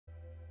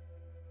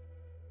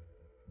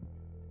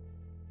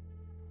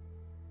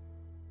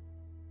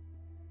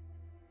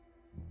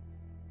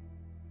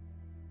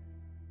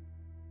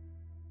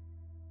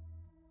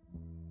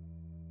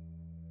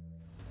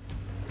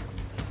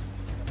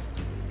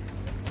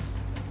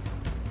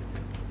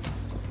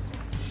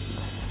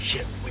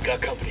Shit, we got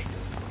company.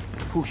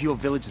 Pujio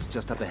village is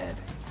just up ahead.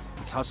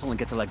 Let's hustle and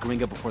get to La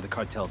Gringa before the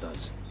cartel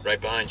does. Right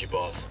behind you,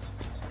 boss.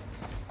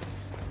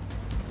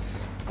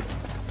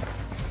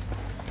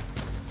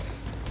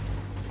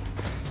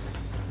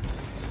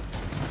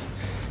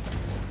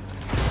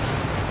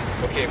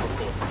 Okay, we're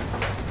cool.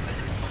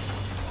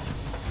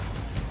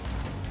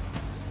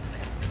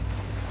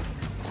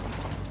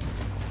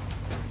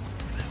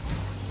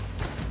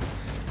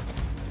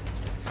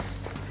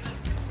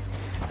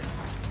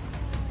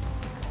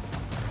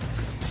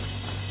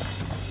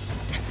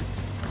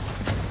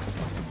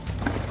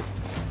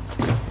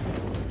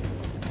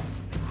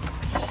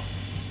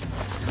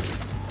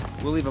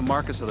 We'll leave a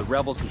marker so the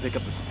rebels can pick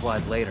up the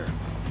supplies later.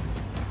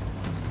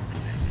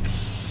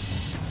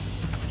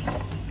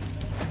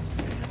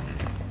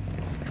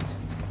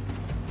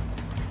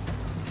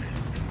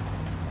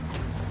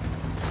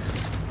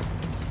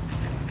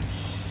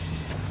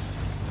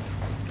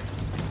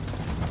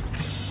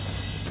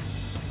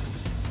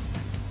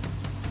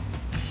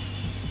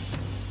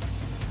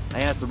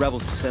 I asked the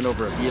rebels to send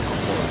over a vehicle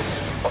for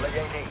us. On the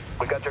Yankee,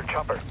 we got your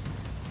chopper.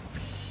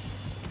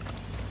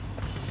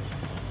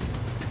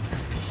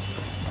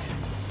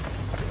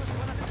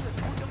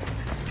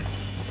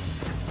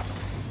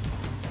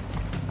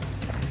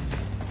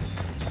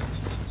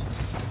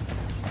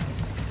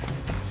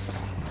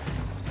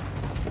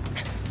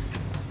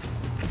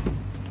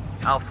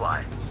 I'll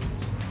fly.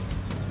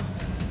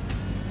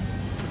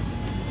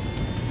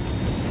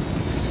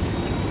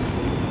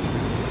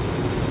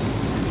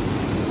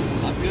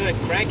 I'm good,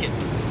 crank it.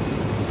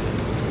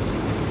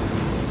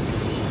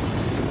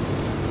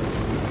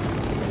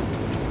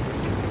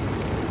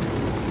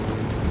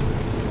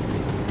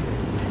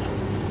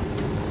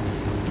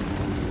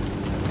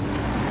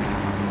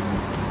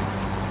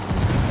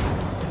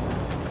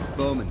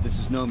 Bowman, this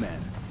is Nomad.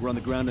 We're on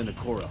the ground in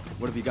Ocoro.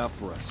 What have you got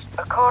for us?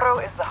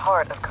 Ocoro is the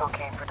heart of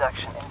cocaine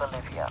production in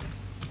Bolivia.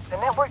 The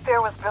network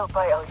there was built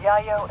by El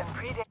Yayo and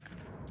predated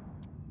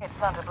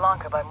Santa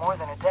Blanca by more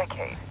than a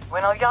decade.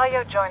 When El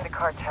Yayo joined the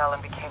cartel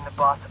and became the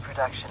boss of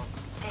production,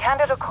 he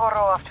handed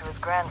Ocoro off to his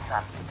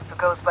grandson, who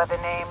goes by the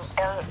name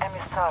El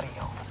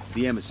Emisario.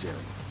 The emissary.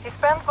 He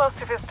spends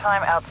most of his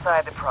time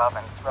outside the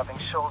province, rubbing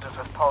shoulders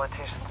with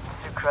politicians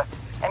in Sucre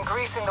and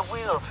greasing the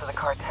wheels for the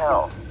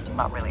cartel.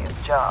 Not really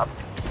his job,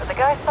 but the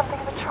guy's something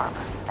of a charmer,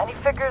 and he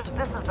figures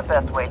this is the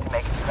best way to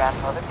make his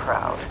grandfather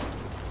proud.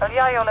 El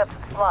Yayo lets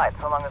it slide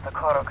so long as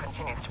Ocoro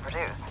continues to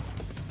produce.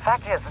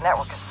 Fact is, the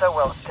network is so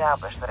well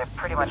established that it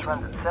pretty much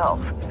runs itself.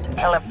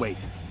 Wait.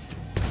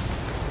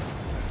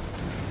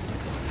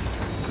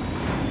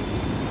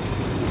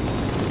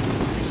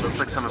 Looks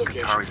like some of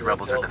Qatari's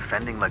rebels are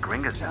defending La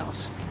Gringa's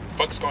house.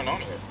 What's going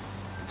on here?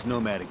 It's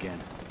Nomad again.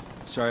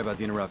 Sorry about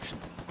the interruption.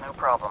 No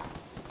problem.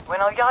 When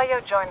El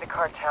Yayo joined the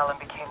cartel and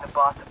became the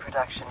boss of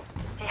production,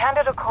 he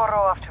handed Ocoro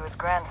off to his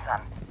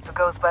grandson, who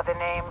goes by the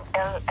name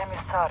El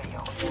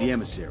Emisario. The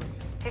emissary.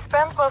 He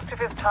spends most of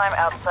his time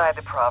outside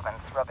the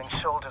province, rubbing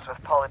shoulders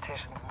with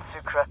politicians in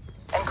Sucre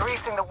and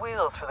greasing the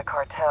wheels for the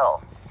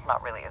cartel.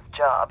 Not really his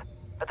job,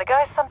 but the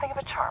guy's something of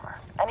a charmer,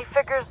 and he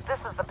figures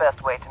this is the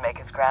best way to make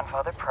his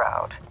grandfather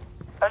proud.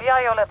 El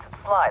Yayo lets it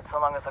slide so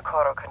long as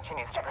Ocoro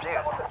continues to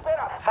produce.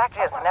 Fact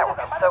is, the network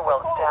is so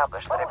well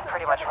established that it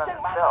pretty much runs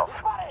itself.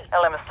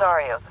 El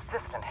Emisario's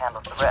assistant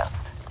handles the rest.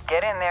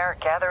 Get in there,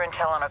 gather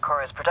intel on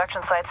Okoro's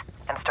production sites,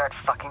 and start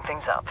fucking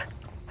things up.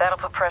 That'll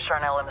put pressure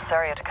on El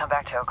Emisario to come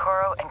back to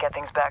Ocoro and get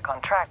things back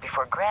on track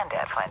before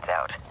Granddad finds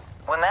out.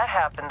 When that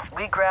happens,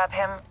 we grab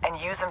him and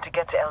use him to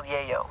get to El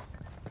Yayo.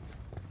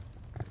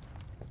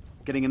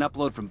 Getting an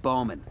upload from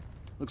Bowman.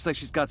 Looks like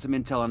she's got some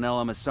intel on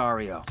El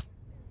Emisario.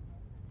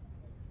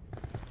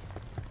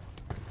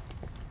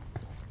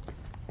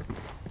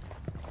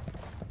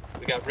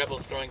 We got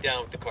rebels throwing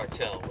down with the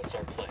cartel. What's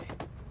our play?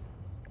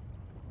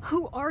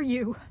 Who are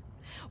you?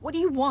 What do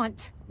you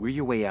want? We're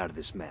your way out of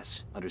this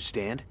mess,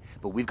 understand?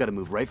 But we've got to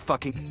move right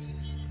fucking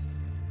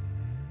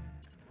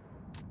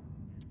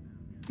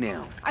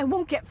now. I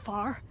won't get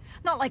far.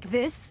 Not like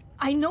this.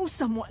 I know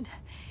someone.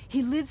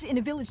 He lives in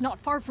a village not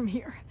far from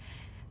here.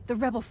 The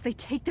rebels, they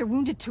take their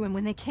wounded to him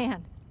when they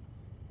can.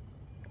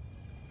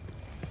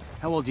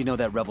 How well do you know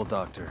that rebel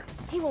doctor?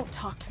 He won't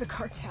talk to the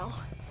cartel,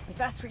 if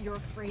that's what you're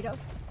afraid of.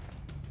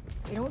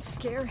 They don't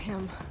scare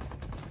him.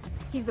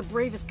 He's the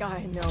bravest guy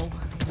I know.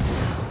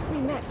 We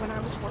met when I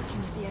was working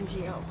with the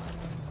NGO.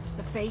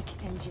 The fake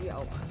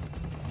NGO.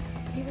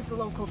 He was the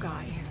local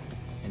guy.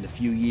 And a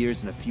few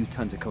years and a few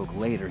tons of coke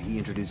later, he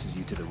introduces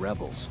you to the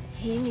rebels.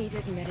 He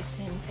needed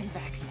medicine and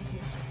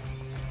vaccines.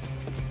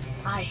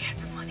 I had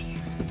the money.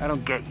 I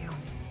don't get you.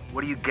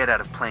 What do you get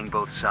out of playing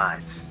both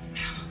sides?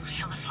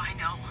 Hell if I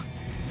know.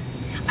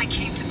 I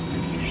came to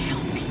Bolivia to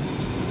help people.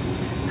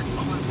 That's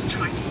all I was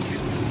trying to do.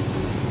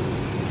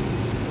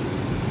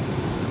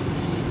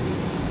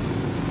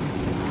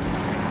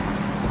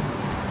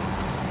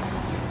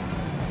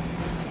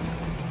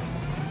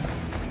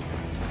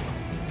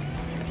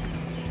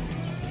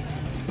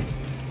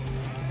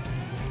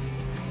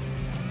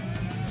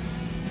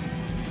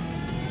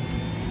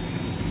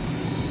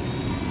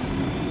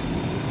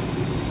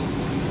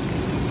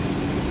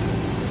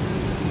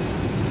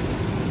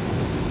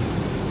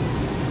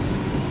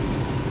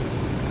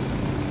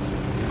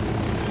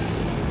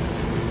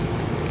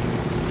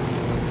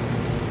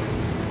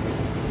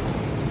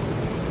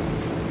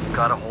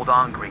 Gotta hold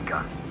on,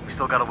 Gringa. We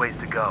still got a ways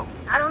to go.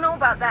 I don't know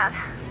about that.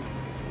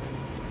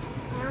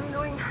 I'm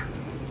going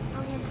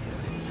into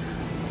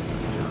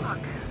shock.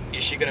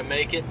 Is she gonna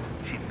make it?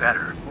 She'd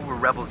better. What were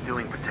rebels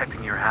doing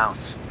protecting your house?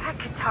 That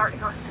Qatari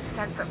must have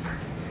sent them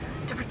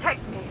to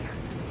protect me.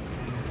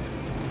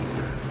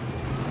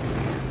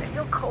 I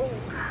feel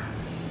cold.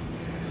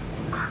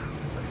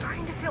 I'm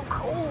starting to feel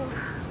cold.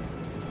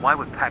 Why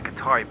would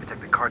Qatari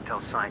protect the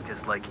cartel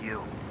scientists like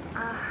you?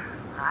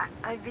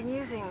 I've been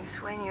using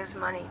Sueño's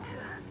money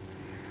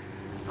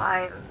to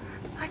buy...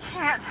 I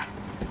can't.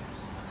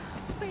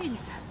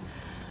 Please.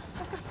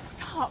 I've got to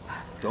stop.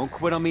 Don't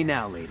quit on me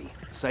now, lady.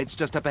 Site's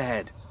just up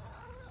ahead.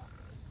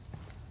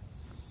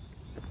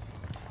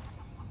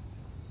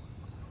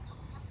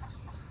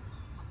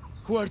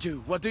 Who are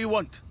you? What do you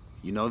want?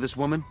 You know this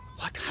woman?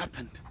 What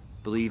happened?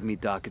 Believe me,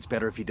 Doc, it's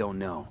better if you don't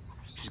know.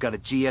 She's got a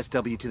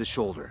GSW to the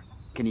shoulder.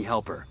 Can you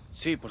help her?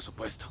 Sí, por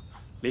supuesto.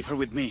 Leave her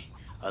with me.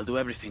 I'll do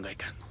everything I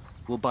can.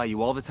 We'll buy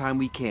you all the time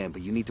we can,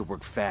 but you need to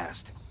work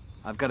fast.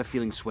 I've got a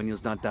feeling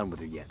Sueño's not done with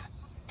her yet.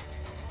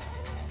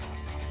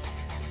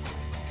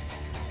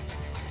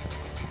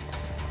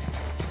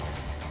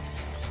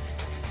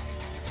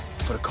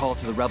 Put a call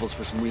to the rebels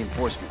for some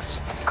reinforcements.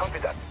 Copy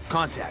that.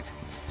 Contact.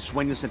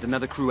 Sueño sent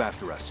another crew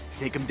after us.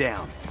 Take them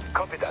down.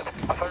 Copy that.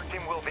 A third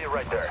team will be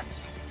right there.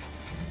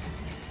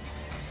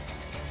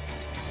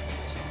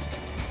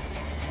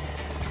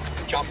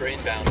 Chopper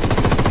inbound.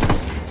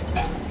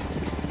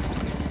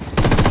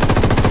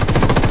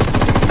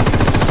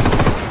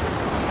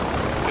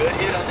 Good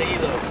hit on the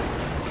helo.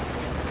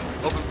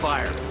 Open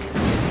fire.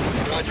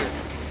 Roger.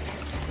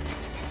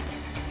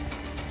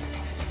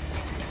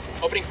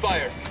 Opening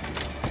fire.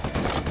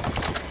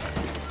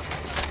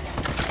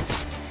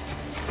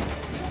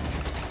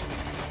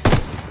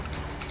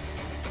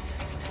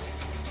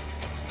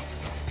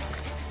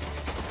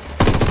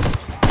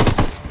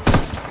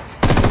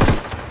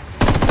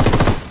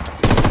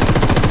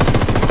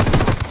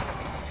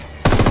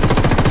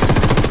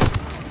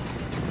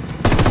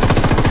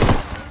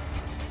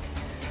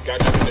 Got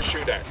nothing to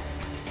shoot at.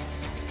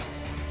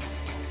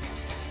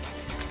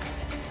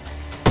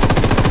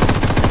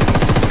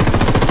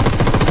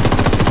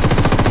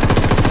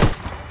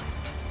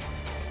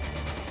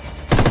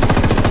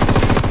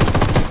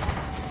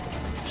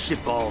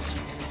 Shit balls.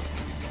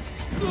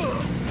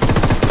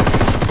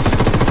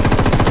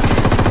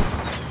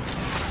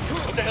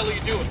 What the hell are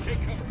you doing? Take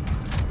cover.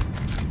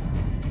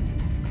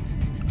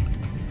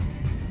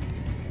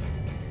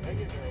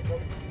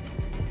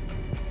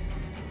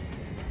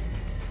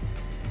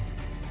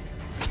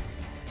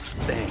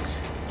 Thanks.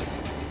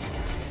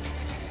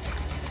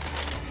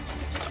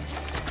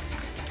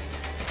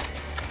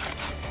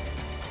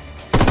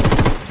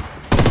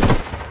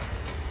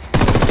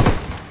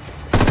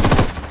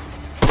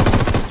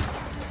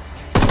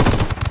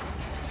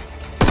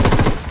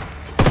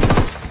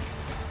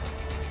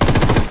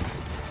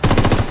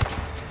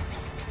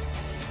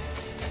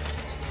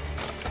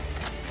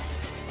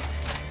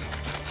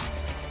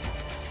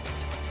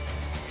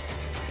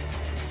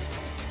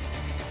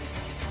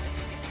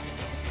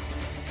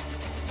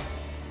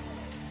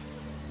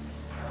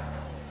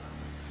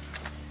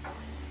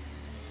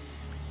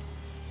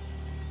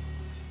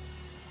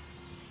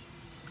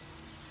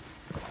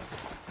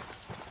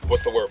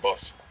 What's the word,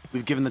 boss?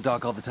 We've given the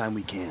doc all the time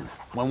we can.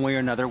 One way or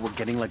another, we're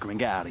getting La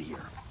Gringa out of here.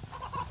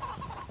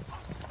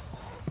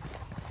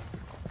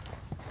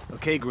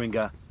 Okay,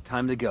 Gringa.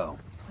 Time to go.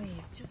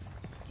 Please, just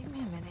give me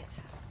a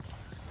minute.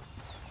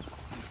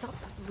 I stopped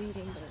the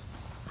bleeding, but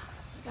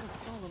I got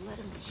a ball of lead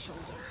in my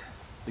shoulder.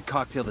 The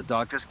cocktail the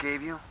doc Just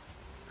gave you?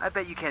 I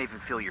bet you can't even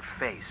feel your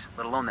face,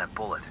 let alone that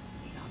bullet.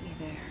 You got me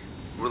there.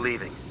 We're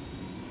leaving.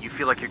 You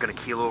feel like you're gonna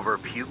keel over or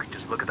puke?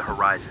 Just look at the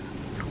horizon.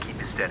 It'll keep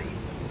you steady.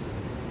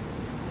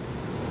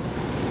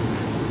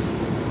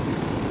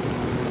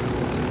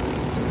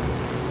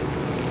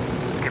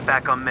 Get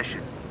back on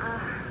mission.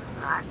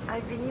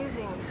 I've been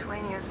using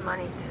Sueño's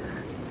money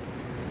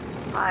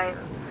to buy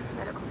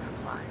medical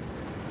supplies.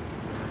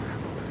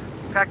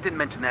 Pac didn't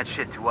mention that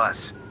shit to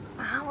us.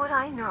 How would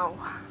I know?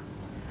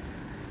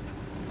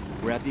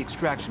 We're at the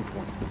extraction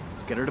point.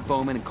 Let's get her to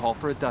Bowman and call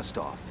for a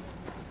dust-off.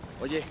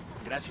 Oye,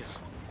 gracias.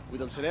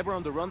 With El Cerebro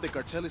on the run, the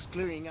cartel is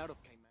clearing out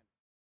of Cayman.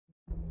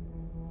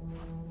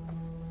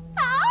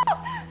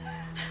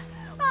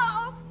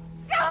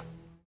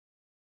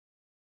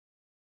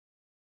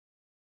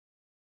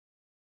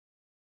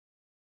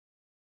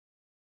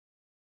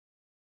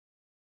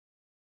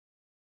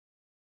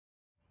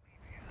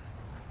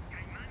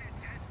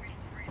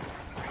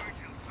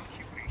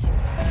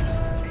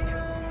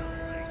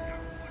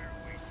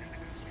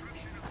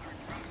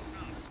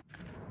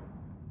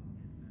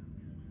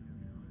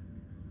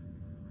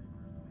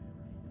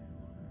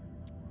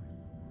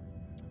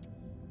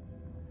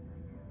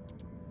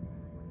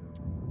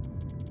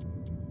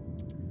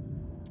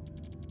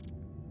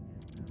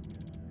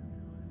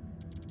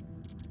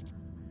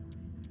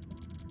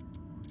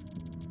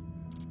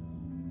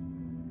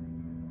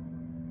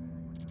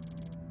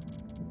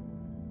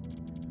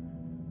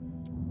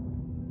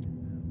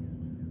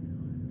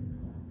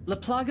 La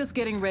Plaga's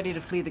getting ready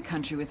to flee the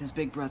country with his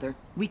big brother.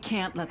 We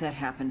can't let that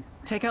happen.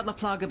 Take out La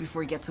Plaga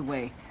before he gets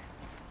away.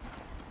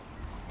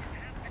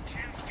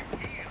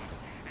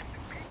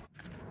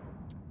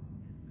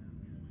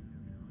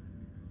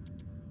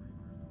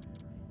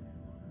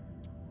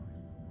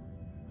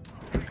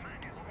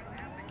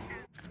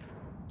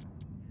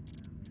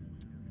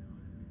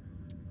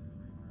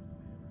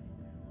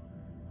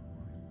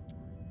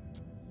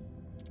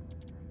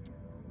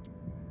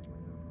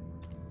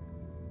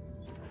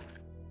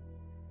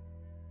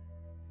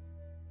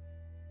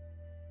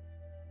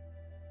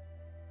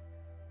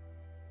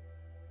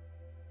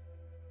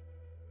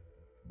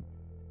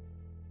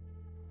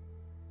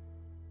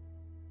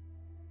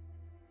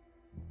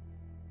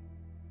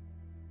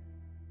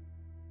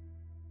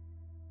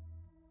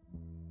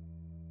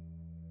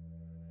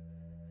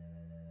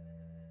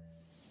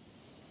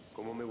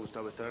 Cómo me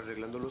gustaba estar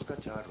arreglando los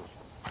cacharros.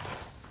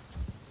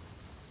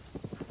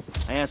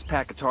 I asked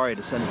Pakatari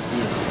to send us a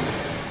vehicle.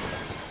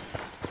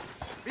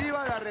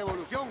 ¡Viva la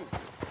revolución!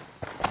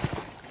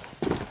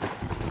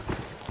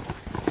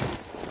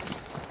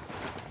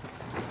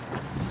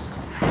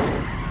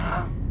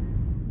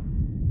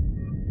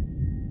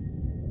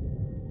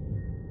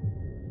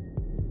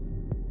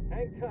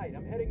 Hang tight,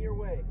 I'm heading your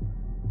way.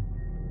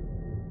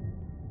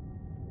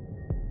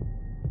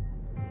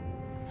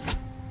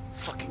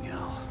 Fucking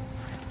hell.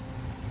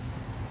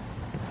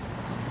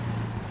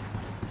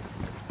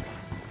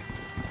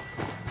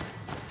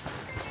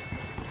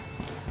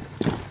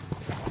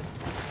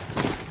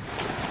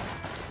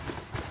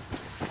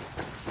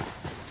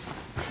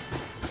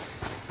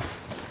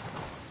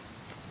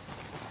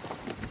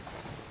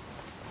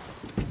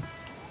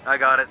 I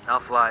got it. I'll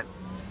fly.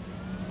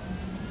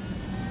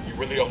 You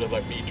really ought to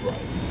let me drive.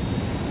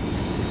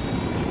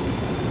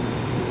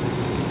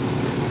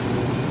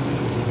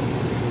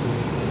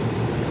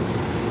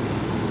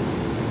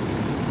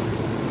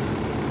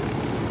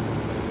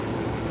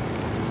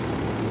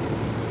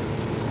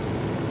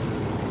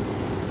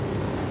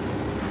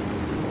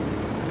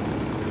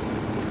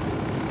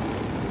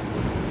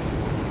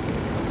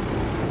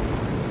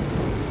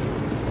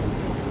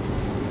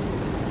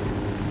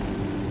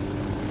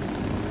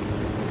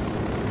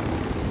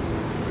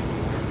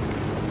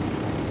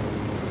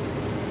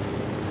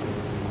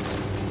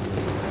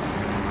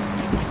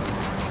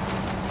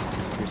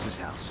 Here's his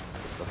house.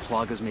 The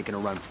Plaga's making a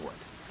run for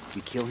it.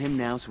 We kill him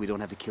now so we don't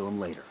have to kill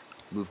him later.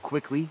 Move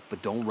quickly,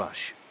 but don't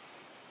rush.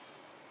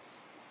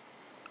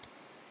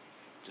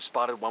 Just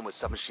spotted one with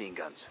submachine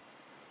guns.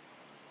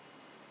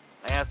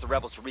 I asked the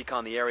rebels to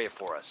recon the area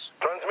for us.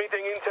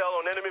 Transmitting intel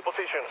on enemy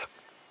positions.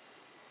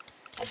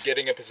 I'm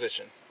getting a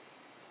position.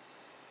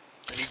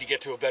 I need to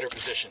get to a better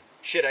position.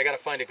 Shit, I gotta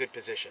find a good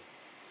position.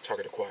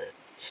 Target acquired.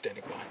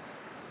 Standing by.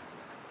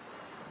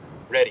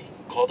 Ready.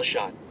 Call the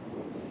shot.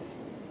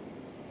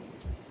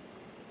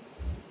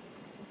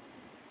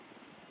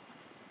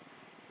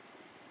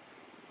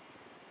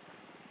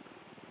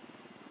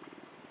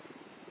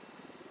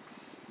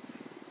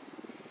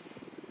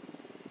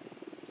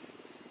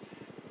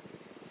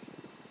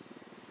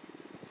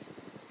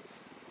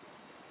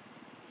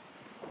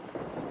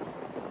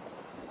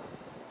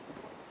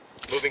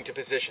 Moving to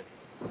position.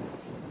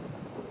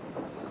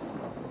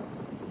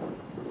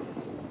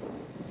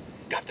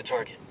 Got the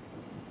target.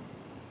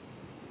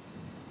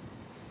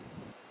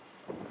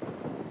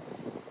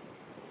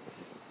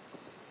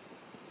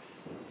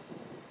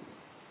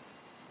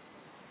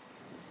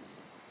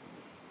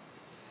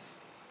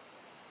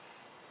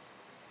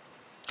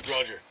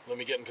 Roger, let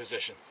me get in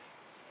position.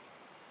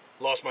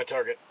 Lost my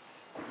target.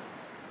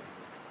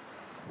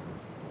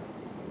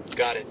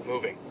 Got it,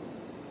 moving.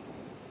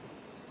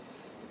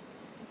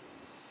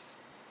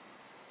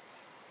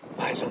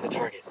 Eyes on the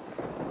target.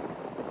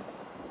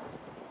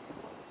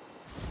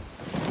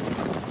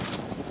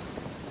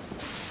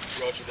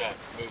 Roger that.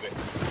 Moving.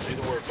 Say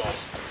the word,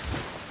 boss.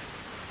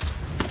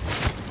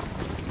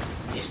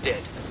 He's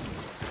dead.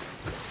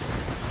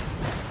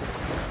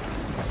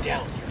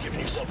 Down. You're giving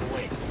yourself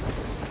away.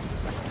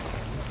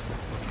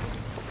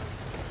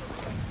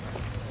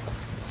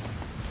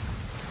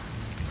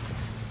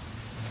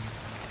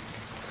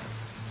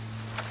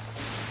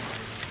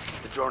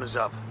 The drone is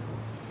up.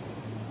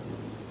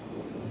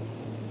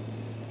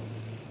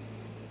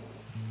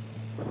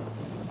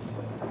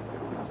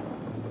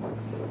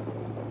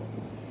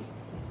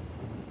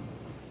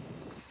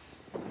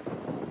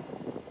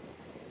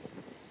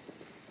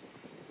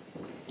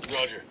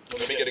 Roger.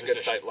 Let me get a good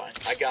sight line.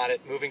 I got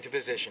it. Moving to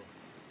position.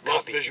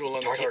 Lost visual on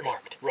the target.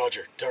 Marked.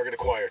 Roger. Target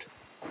acquired.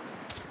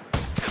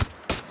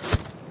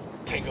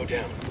 Tango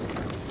down.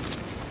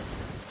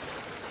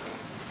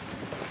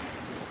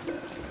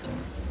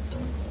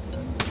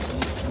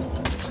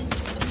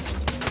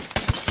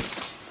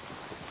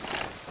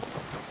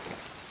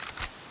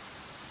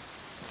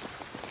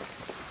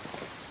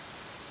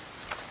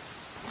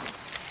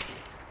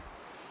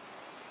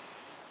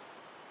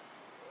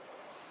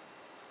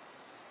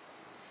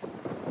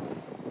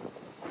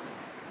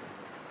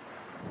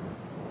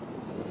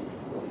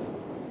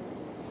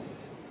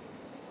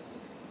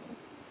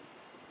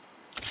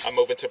 I'm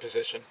moving to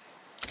position.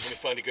 Let me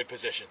find a good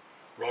position.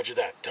 Roger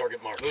that.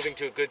 Target marked. Moving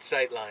to a good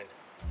sight line.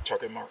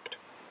 Target marked.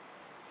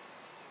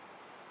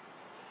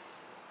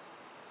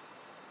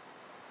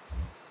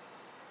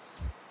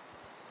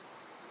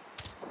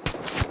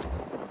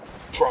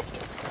 Dropped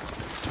it.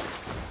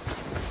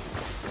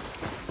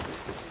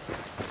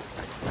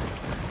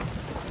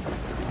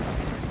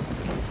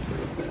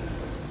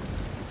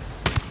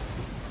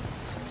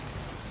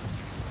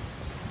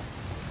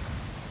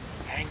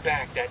 Hang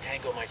back. That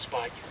tango might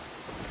spot you.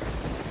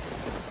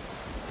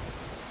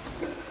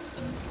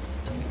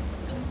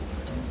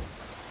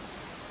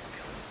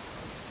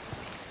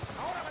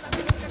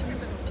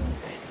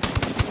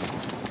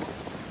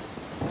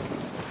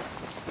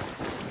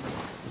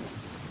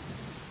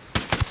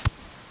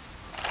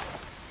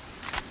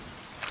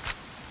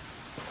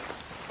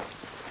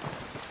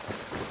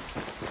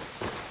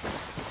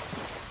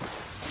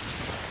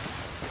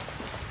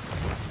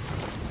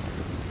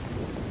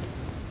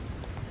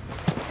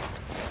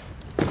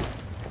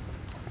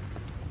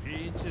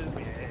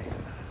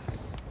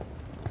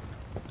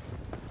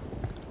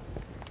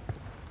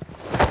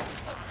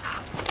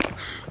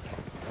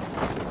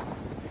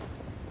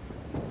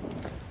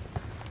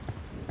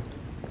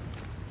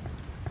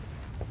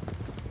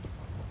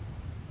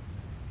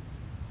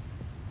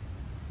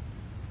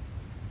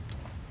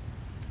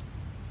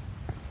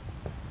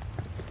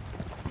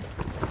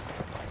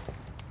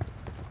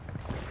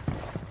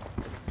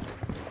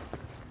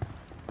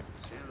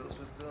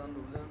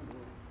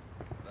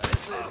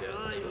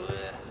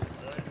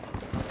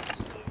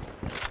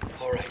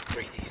 All right,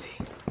 breathe easy.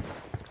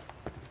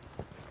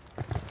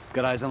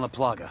 Got eyes on La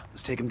Plaga.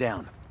 Let's take him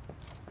down.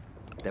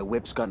 That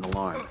whip's got an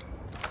alarm.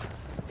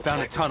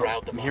 Found a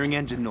tunnel. I'm hearing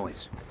engine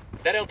noise.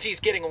 That LT's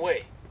getting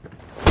away.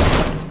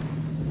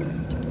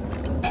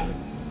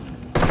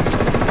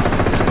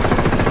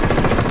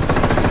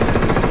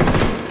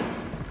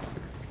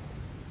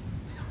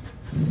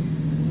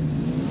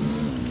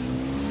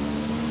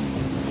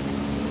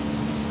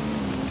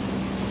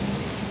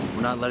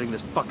 We're not letting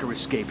this fucker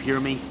escape, hear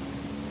me?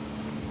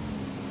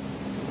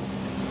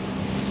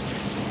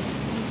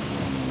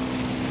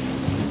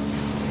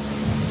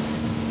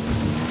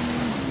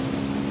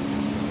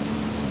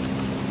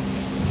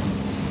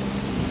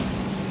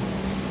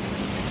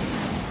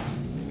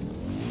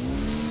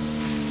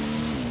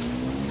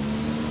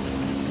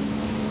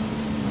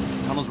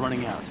 Tunnel's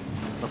running out.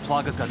 The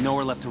Plaga's got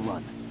nowhere left to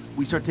run.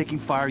 We start taking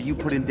fire, you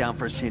put him down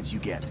first chance you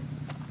get.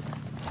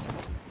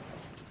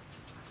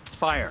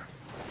 Fire!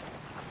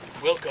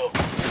 We'll go.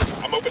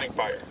 I'm opening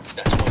fire.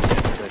 That's one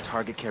hit. Got a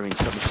target carrying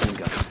submachine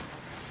guns.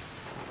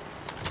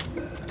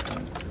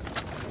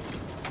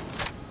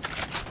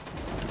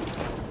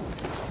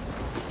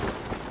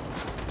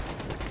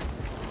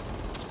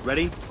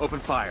 Ready? Open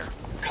fire.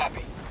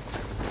 Copy.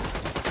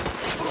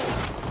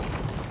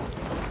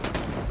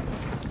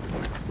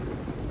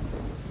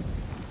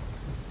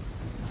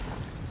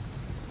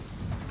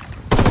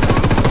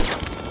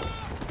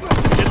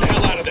 Get the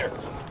hell out of there.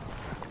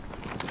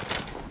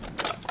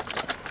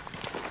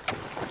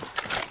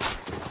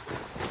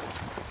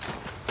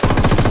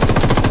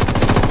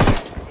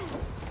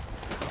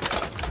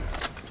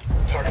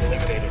 Target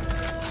eliminated.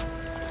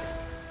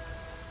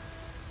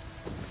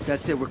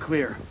 That's it, we're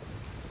clear.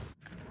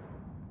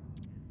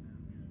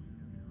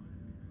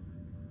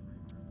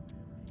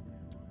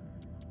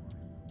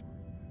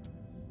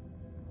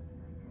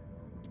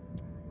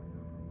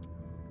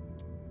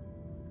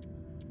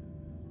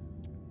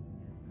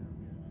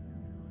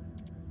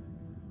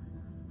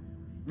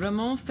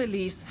 Ramon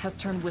Feliz has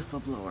turned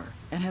whistleblower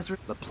and has...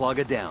 The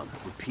Plaga down.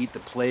 Repeat, the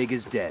plague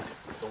is dead.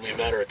 Only a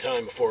matter of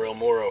time before El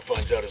Muro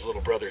finds out his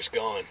little brother's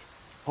gone.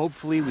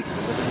 Hopefully we can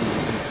deliver the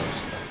news in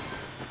person.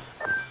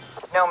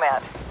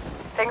 Nomad,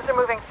 things are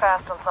moving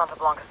fast on Santa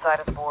Blanca's side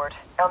of the board.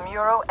 El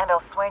Muro and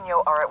El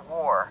Sueño are at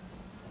war.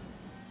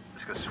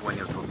 It's because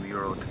Sueño told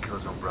Muro to kill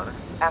his own brother.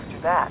 After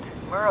that,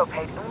 Muro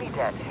paid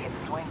Unidad to hit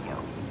Sueño.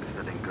 Guess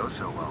that didn't go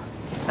so well.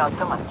 Not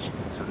so much.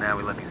 So now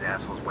we let these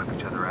assholes wipe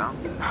each other out?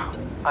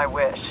 I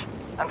wish.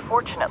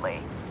 Unfortunately,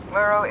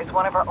 Muro is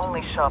one of our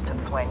only shots at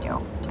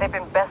Sueño. They've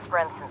been best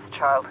friends since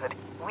childhood.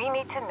 We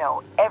need to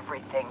know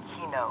everything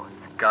he knows.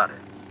 Got it.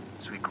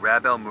 So we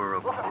grab El Muro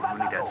before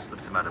Unidad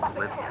slips him out of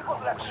Bolivia, or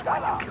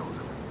Sueño kills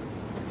him.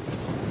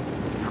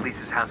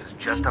 Felice's house is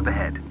just up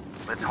ahead.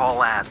 Let's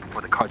haul ass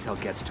before the Cartel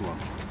gets to him.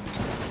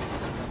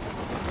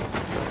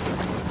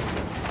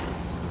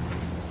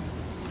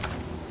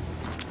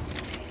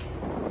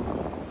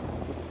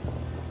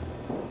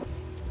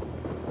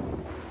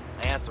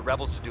 I asked the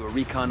rebels to do a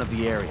recon of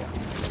the area.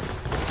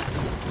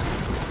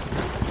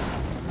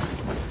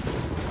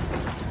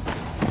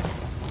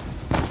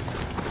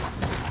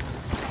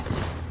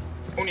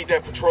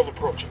 Unidad patrol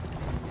approaching.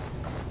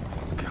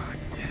 God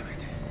damn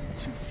it.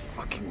 Too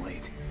fucking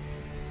late.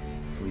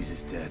 Feliz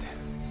is dead.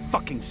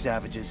 Fucking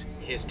savages.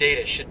 His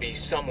data should be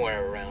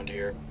somewhere around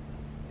here.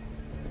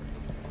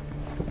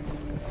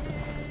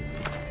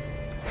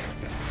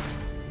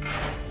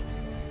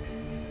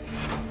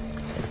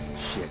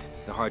 Shit.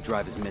 The hard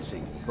drive is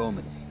missing.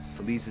 Bowman,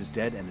 Feliz is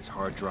dead and his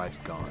hard drive's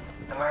gone.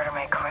 The murder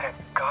made quite a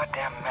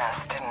goddamn mess,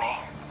 didn't he?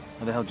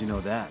 How the hell did you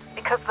know that?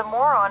 Because the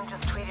moron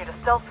just tweeted a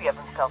selfie of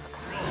himself at the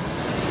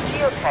scene.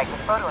 Geotagged the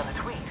photo in the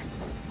tweet.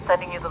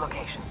 Sending you the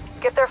location.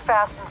 Get there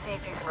fast and see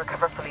if you can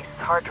recover Feliz's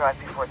hard drive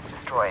before it's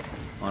destroyed.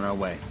 On our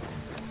way.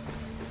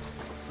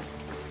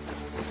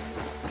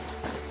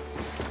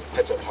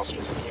 Heads up,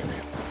 hostiles in the area.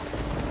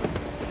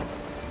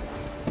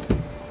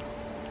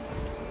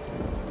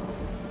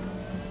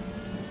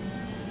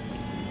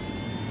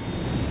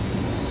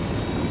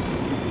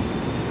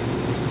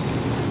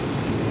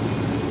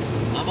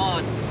 I'm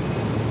on.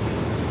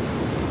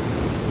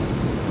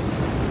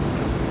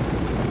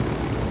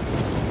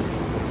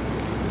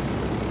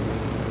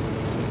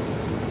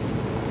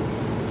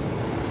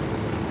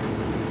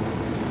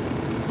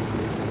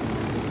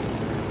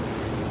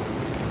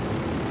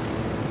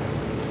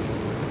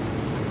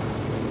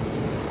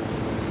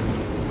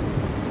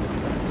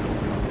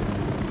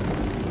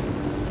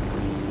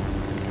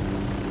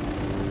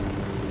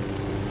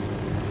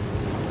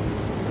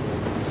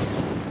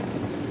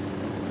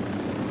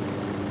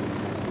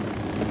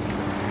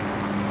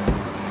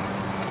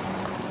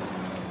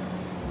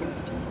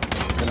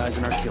 Eyes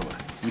on our killer.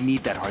 We need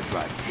that hard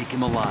drive. Take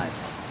him alive.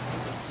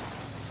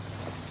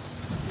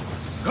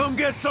 Come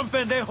get some,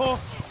 pendejo!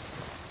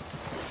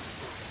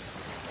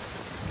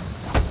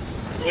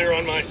 Clear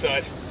on my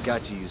side.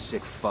 Got you, you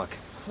sick fuck.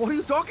 What are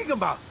you talking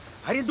about?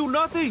 I didn't do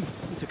nothing!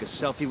 You took a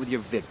selfie with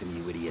your victim,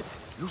 you idiot.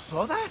 You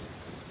saw that?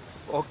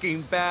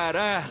 Fucking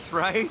badass,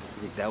 right? You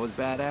think that was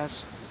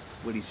badass?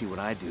 Wait till you see what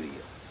I do to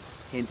you.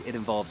 Hint, it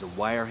involves a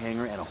wire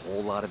hanger and a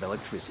whole lot of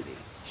electricity.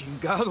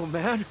 Chingado,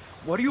 man.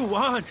 What do you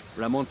want?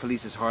 Ramon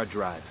Feliz's hard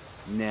drive.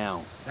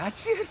 Now.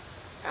 That's it?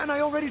 And I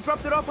already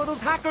dropped it off for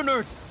those hacker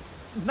nerds.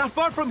 Not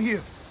far from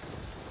here.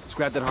 Let's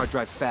grab that hard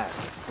drive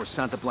fast, before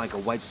Santa Blanca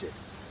wipes it.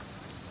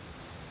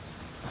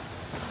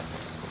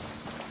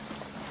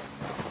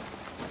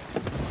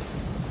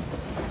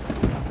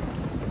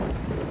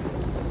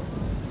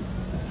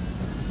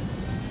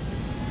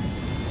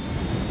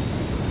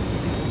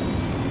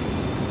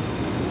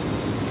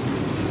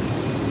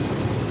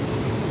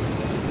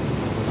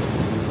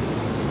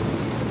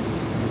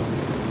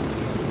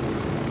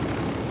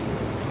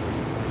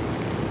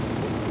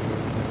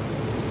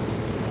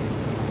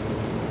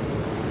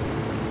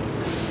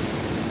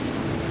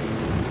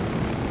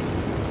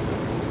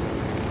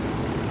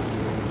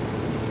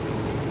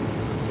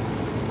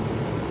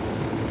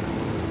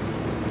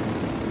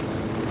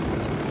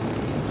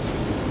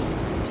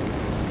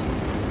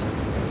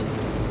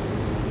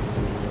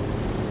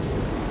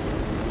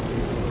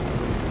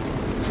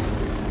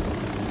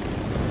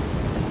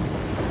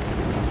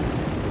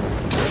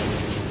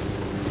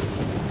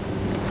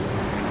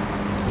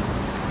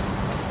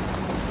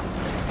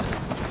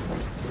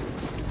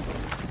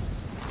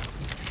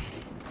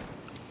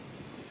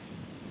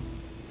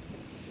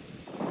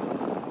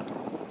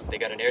 They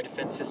got an air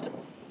defense system?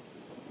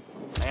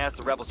 I asked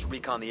the rebels to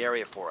recon the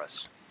area for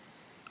us.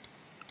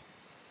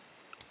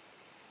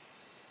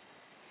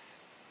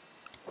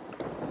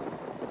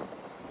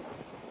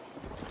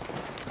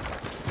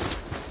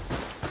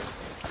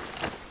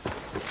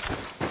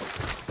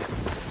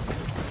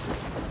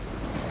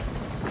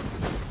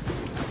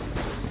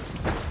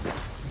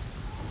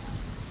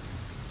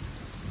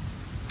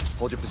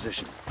 Hold your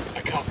position.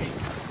 I copy.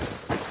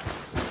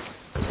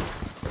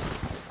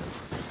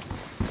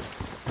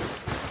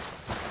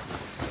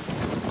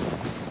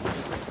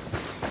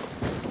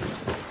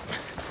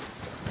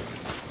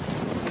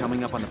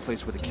 Coming up on the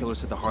place where the killer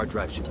said the hard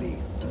drive should be.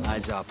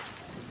 Eyes up.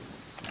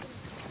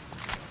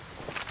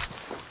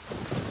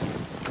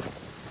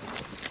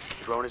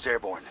 Drone is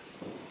airborne.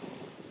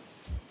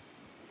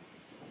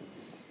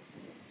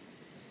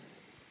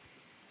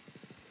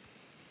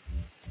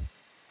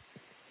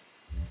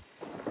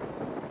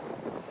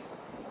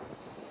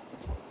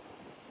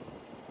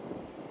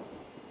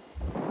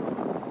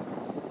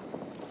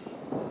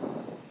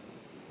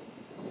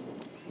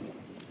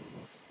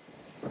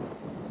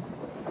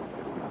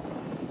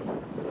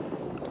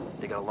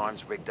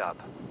 Alarms rigged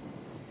up.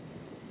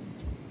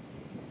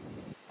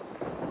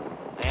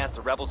 I asked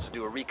the rebels to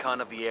do a recon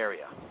of the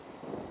area.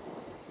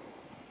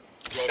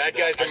 Bad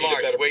guys are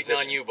marked, waiting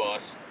on you,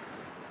 boss.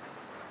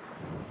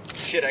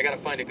 Shit, I gotta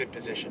find a good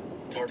position.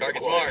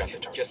 Target's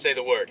marked. Just say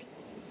the word.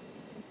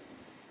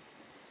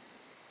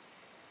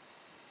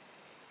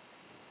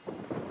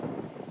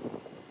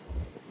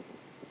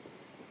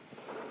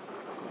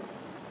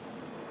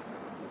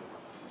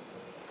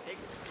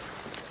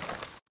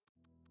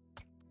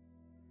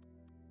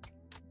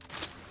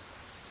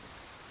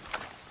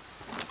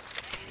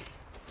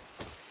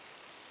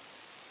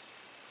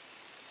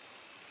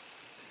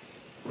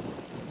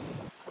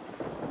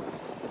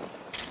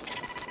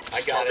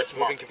 I got it.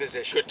 Moving to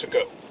position. Good to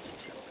go.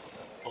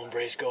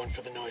 Hombre's going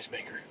for the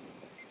noisemaker.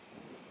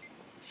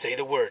 Say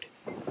the word.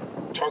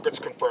 Target's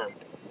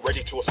confirmed.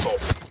 Ready to assault.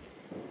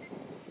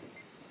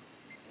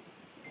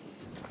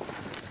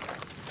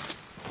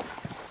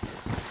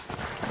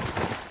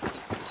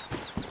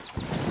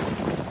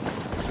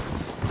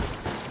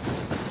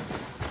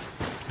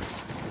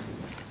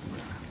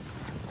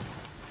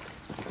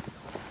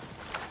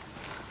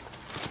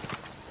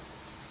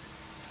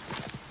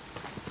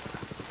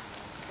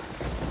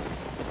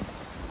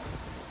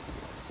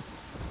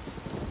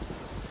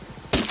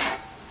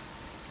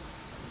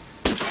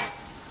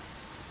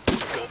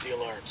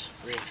 alarms.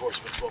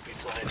 Reinforcements won't be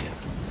flying in.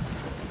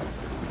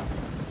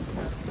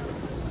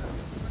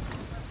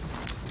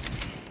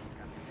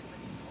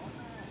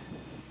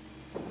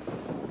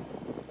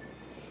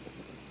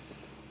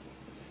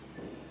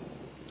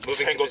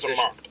 Moving Tangles are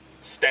marked.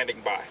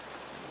 Standing by.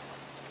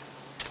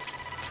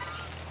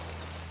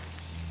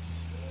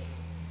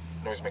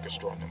 Noisemaker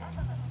strong enough.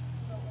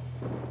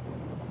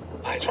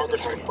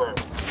 Targets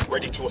confirmed.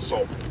 Ready to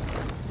assault.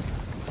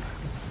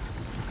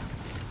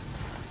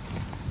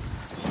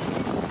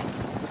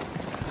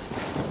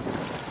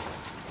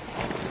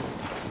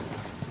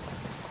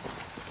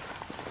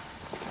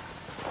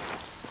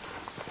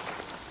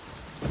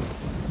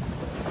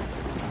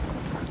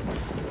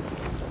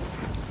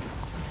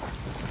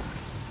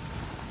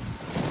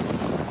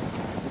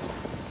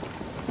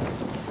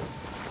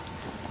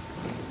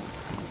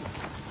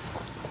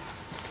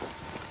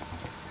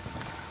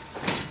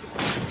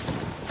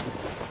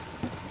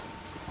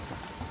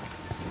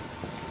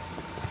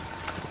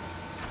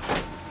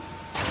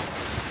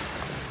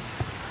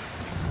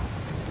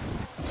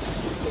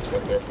 Looks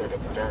like they're afraid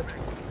of the dark.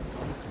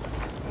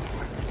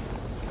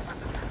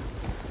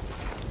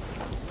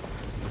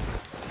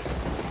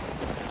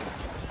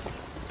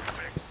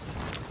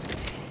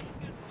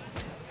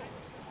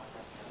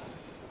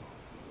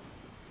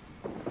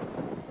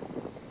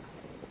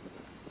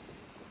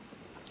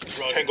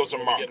 Tangles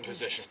are marked.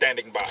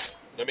 Standing by.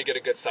 Let me get a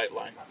good sight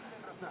line.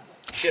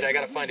 Shit, I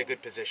gotta find a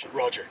good position.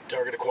 Roger.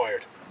 Target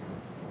acquired.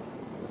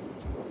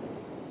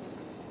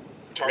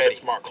 Target's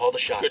Ready. marked. Call the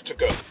shot. Good to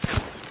go.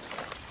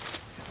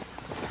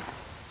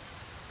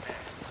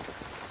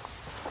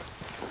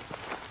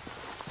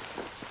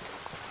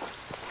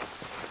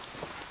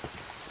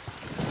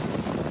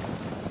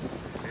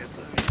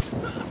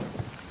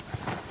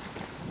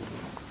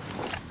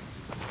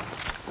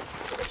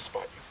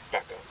 Spot you.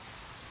 Back up.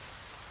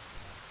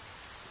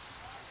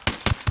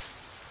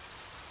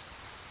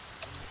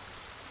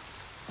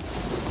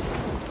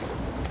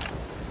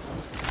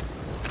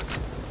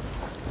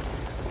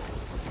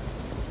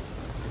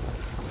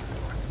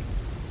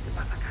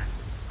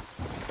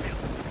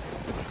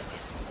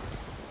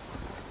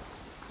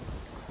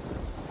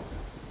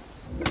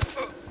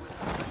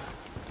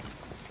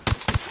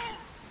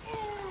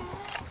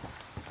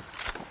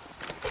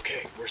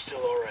 Okay, we're still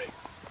all right.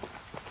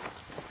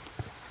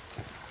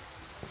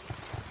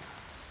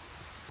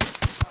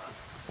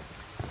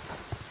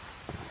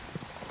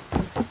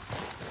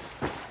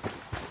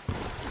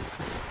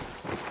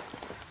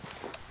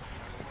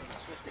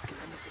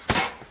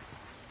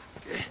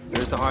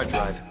 There's the hard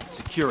drive.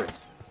 Secure it.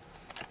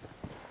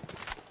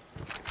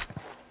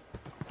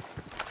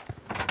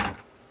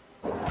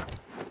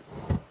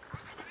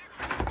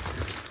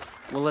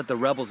 We'll let the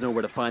rebels know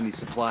where to find these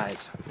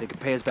supplies. They can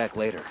pay us back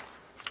later.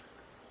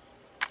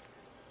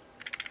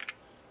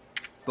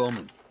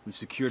 Bowman, we've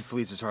secured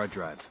Feliz's hard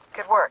drive.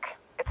 Good work.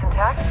 It's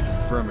intact?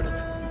 Affirmative.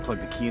 We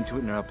plugged the key into it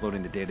and are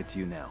uploading the data to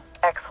you now.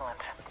 Excellent.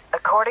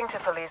 According to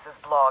Feliz's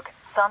blog,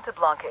 Santa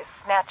Blanca is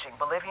snatching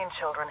Bolivian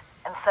children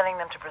and sending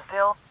them to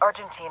Brazil,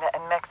 Argentina,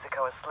 and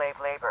Mexico as slave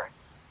labor.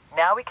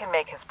 Now we can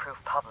make his proof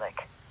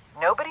public.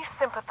 Nobody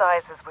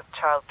sympathizes with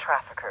child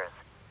traffickers,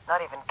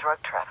 not even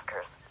drug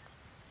traffickers.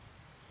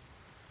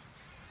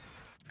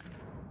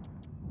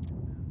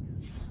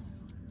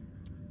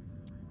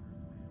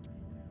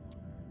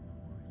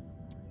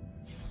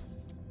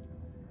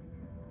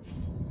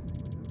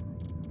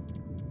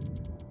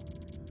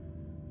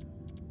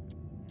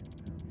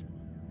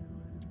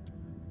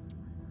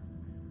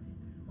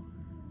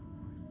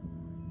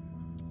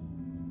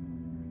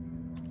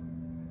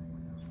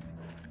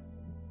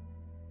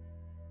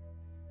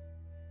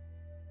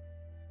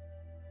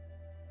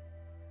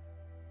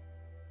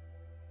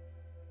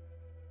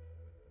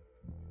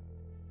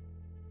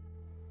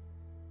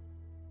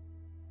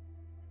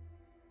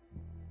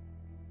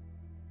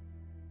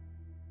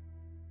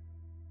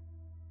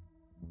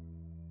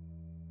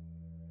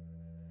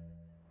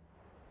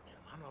 Mi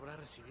hermano habrá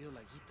recibido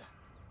la guita.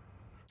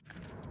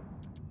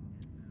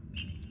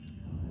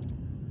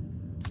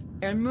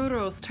 El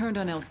Muro's turned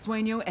on El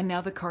Sueño, and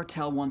now the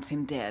cartel wants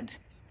him dead.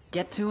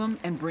 Get to him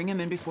and bring him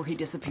in before he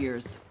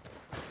disappears.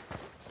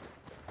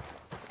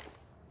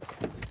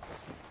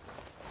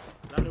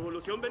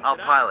 I'll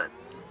pilot.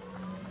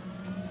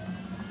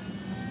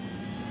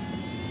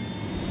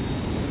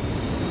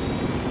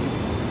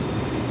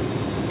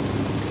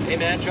 Hey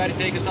man, try to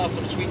take us off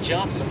some sweet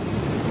Johnson.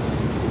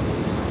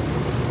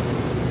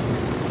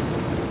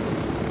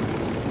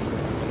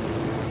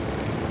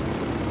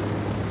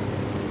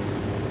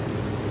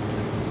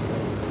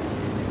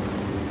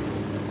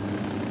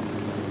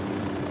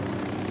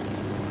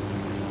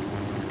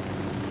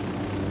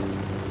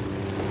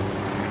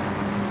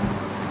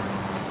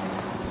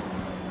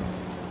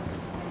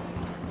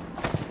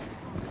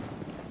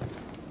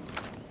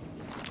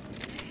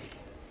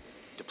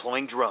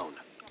 Deploying drone.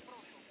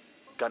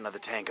 Got another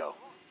tango.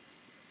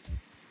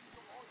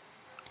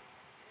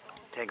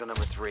 Tango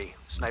number 3.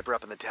 Sniper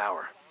up in the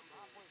tower.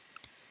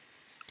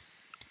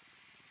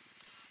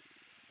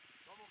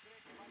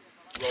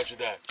 Roger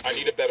that. I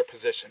need a better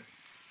position.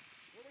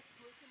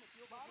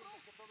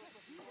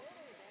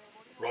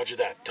 Roger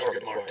that.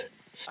 Target marked.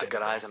 I've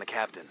got eyes on the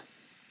captain.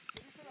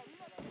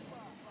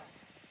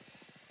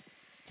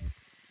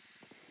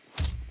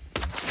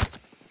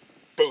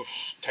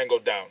 Boost. Tango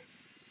down.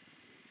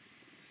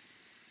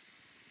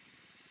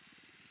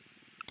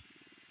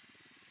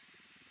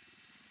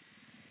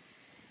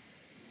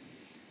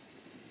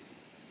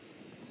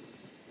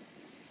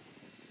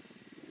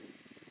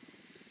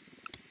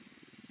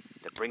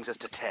 That brings us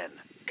to 10.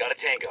 Got a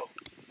tango.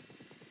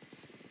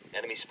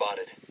 Enemy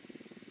spotted.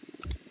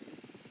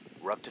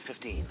 We're up to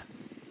 15.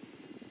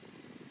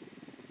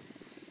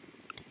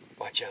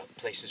 Watch out.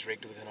 Place is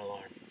rigged with an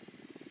alarm.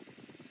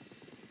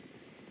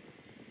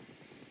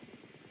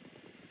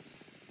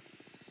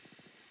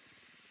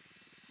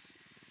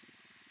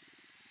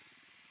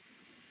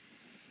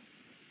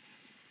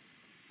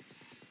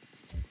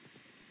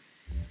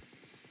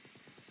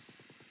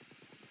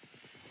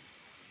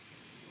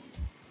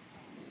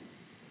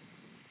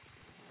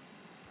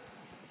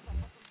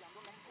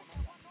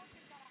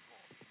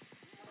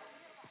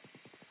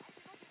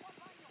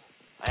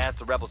 I asked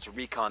the rebels to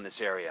recon this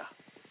area.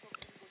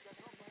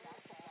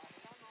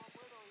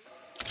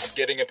 I'm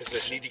getting in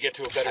position. Need to get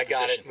to a better position. I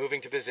got it. Moving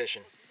to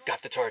position.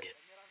 Got the target.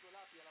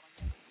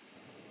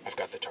 I've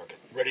got the target.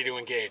 Ready to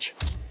engage.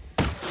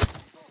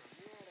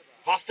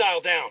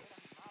 Hostile down.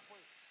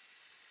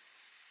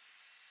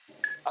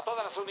 A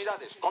todas las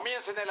unidades,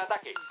 comiencen el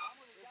ataque.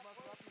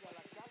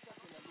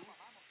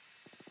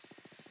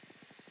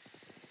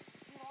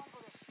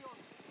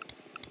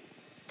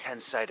 10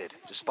 sighted.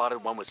 Just spotted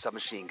one with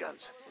submachine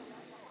guns.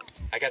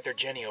 I got their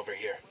Jenny over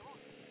here.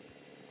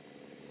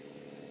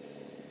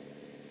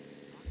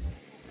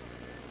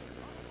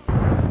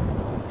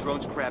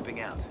 Drone's crapping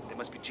out. They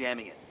must be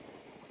jamming it.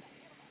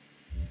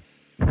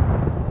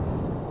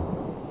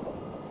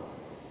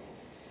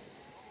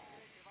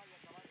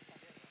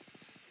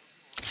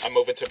 I'm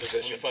moving to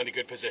position. Let me find a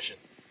good position.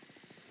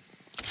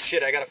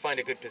 Shit, I gotta find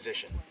a good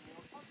position.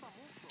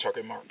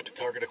 Target marked.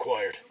 Target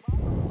acquired.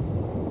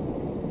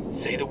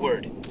 Say the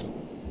word.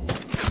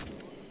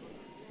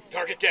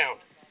 Target down.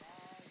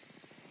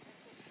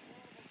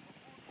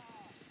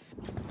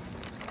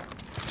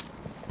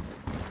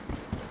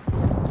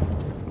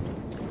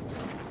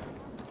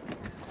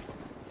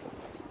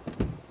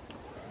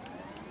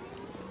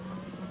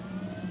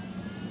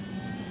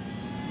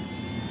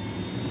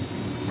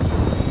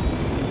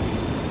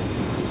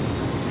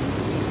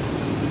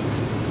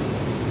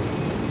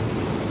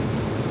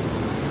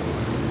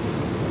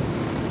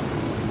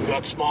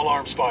 Got small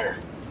arms fire.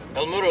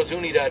 El Muro's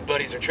Unidad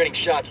buddies are trading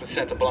shots with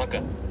Santa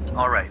Blanca.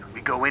 All right,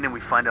 we go in and we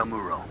find El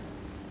Muro.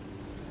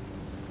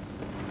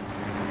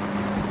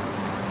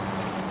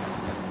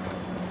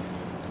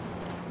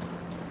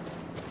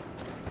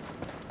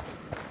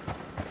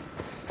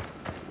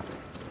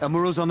 El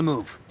Muro's on the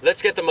move.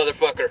 Let's get the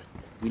motherfucker.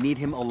 We need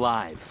him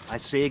alive. I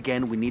say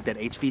again, we need that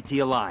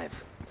HVT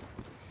alive.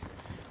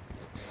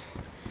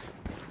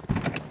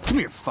 Come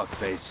here,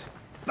 fuckface.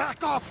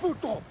 Back off,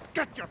 puto!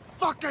 Get your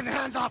fucking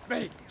hands off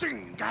me!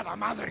 Chingada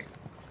madre!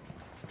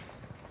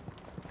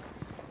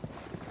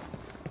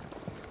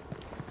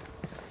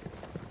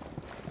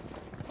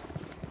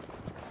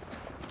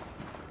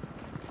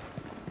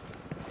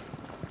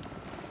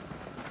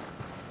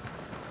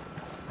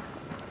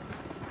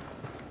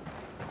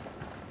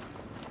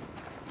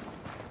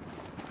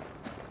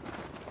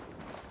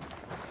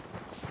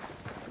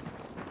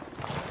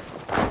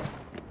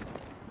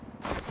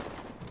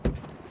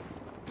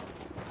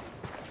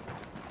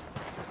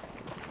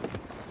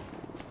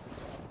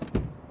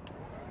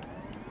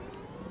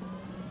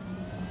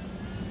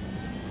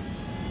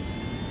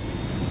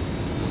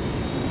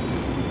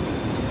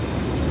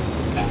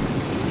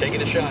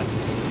 Taking a shot.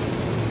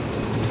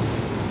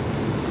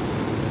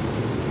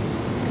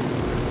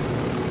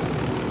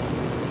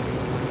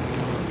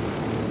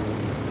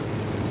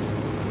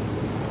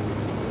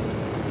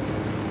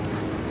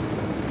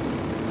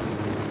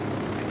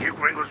 If you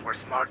gringos were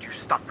smart, you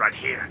stopped right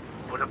here.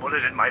 Put a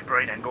bullet in my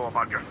brain and go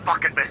about your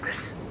fucking business.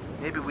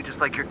 Maybe we just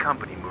like your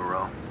company,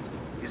 Muro.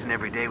 Isn't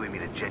every day we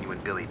meet a genuine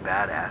Billy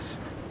badass.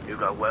 You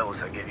got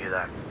huevos, I give you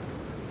that.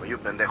 But you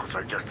pendejos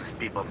are just as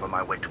people on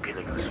my way to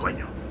killing El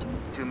Sueño.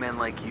 Two men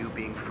like you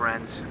being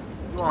friends,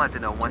 you all had to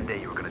know one day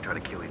you were gonna try to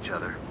kill each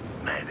other.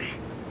 Maybe.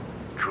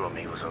 True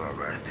amigos are a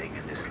rare thing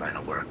in this line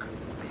of work.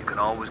 But you can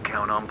always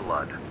count on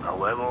blood. A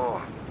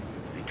huevo.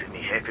 Between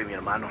mi jefe y mi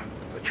hermano,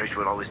 the church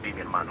will always be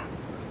mi hermano.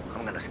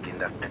 I'm gonna skin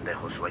that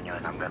pendejo Sueño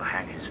and I'm gonna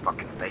hang his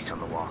fucking face on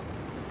the wall.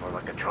 Or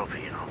like a trophy,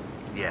 you know.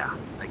 Yeah,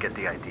 I get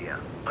the idea.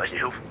 But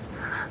you?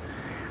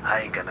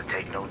 I ain't gonna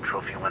take no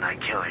trophy when I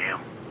kill you.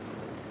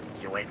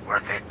 You ain't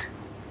worth it.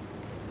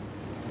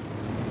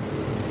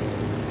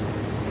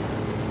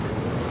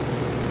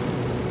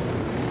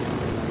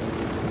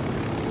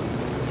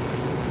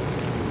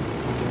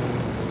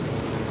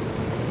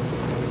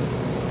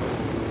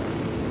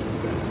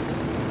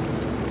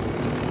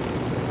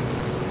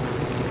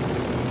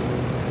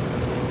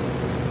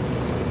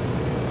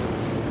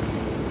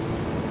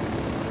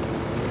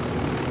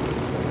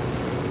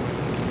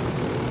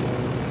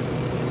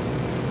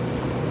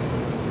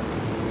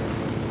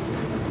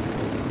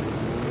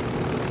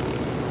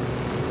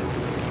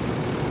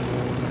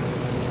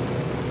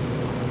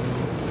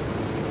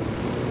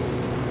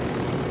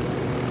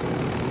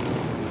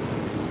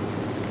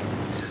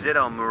 it,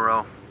 El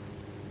Muro.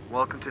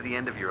 Welcome to the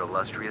end of your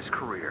illustrious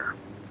career.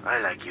 I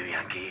like you,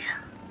 Yankees.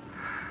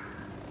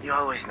 You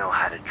always know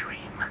how to dream.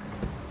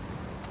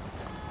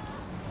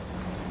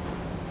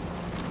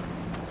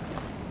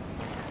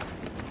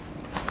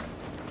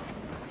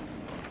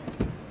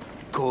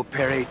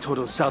 Coopere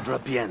todo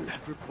saldrá bien.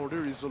 That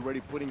reporter is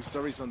already putting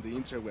stories on the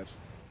interwebs.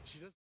 She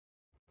does...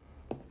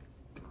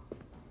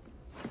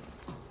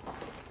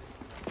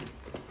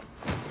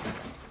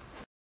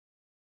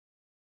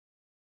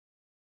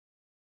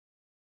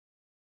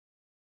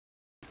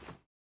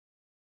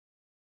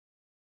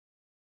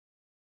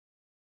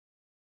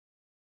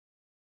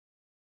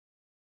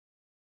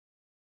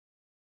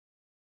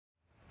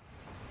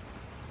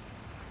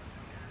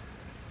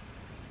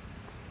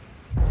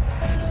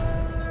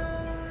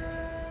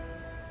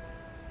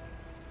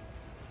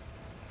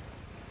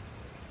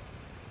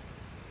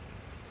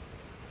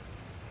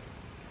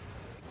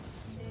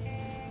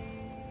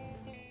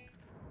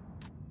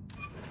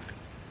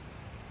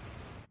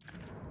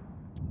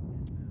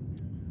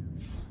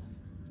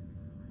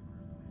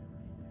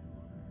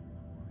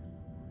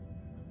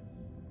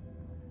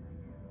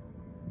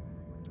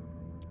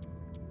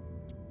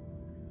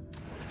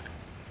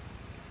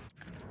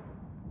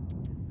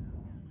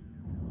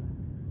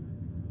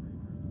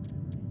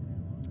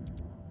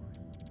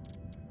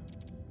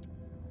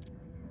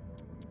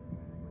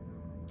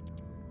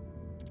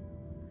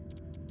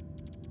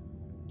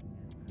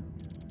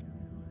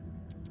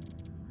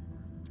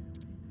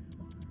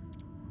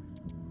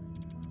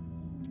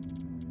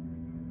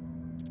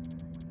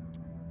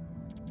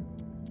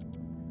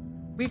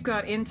 We've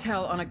got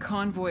intel on a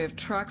convoy of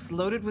trucks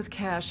loaded with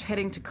cash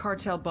heading to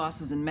cartel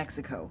bosses in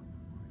Mexico.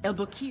 El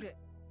Boquita...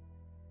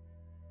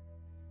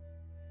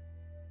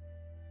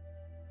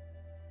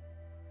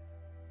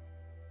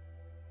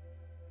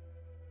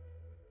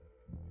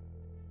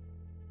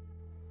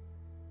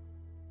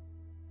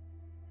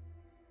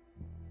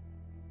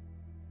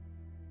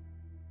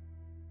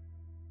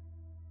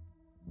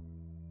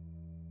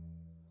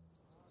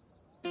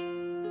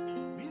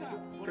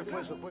 ¿Qué fue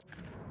eso, pues?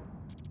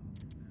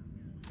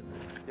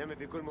 Ya me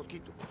picó el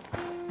mosquito.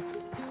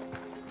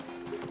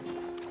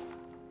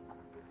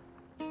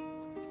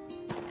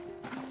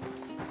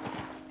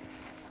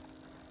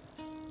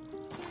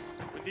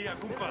 Buen día,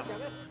 compa.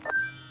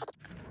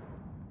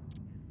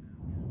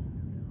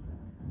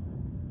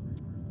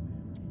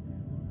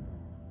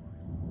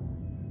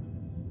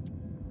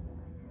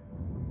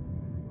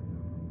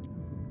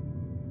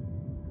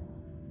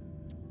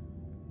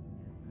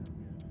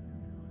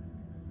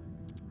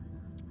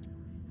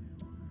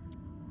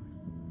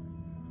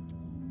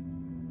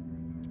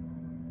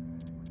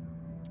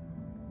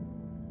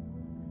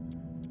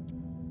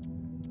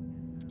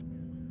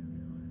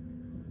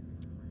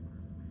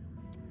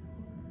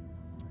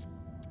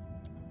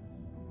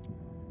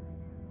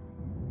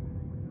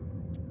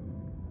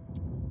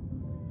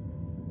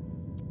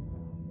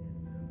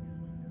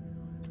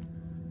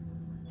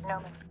 No,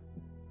 ma'am.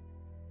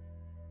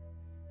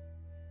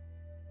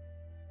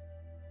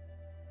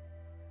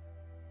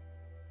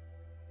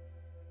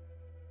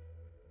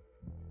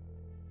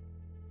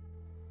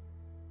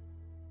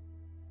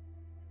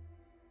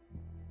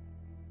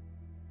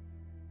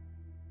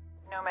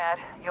 Nomad,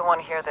 you'll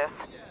want to hear this.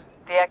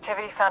 The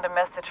activity found a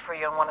message for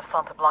you on one of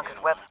Santa Blanca's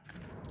websites.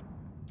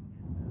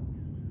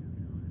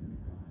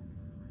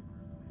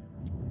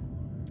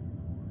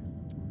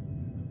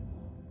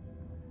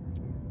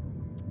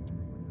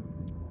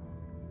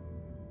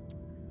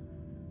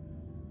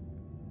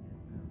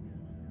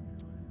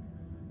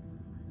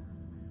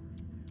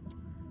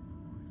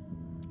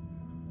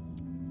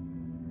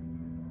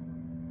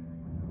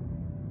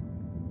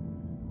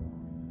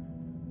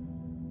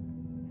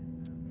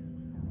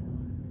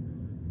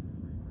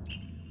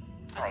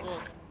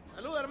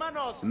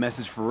 A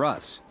message for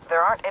us.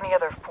 There aren't any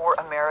other 4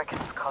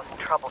 Americans causing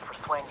trouble for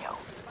Sueño.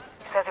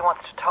 He says he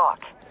wants to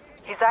talk.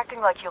 He's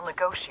acting like he'll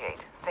negotiate,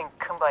 sing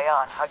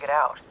Kumbaya and hug it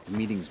out. The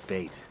meeting's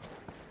bait,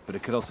 but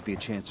it could also be a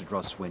chance to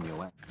draw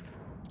Sueño out.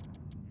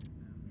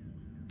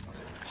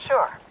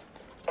 Sure.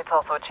 It's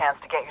also a chance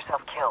to get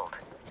yourself killed.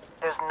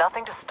 There's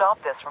nothing to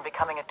stop this from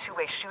becoming a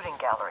two-way shooting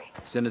gallery.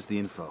 Send us the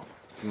info.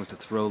 If he wants to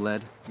throw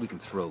lead, we can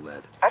throw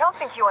lead. I don't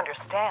think you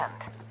understand.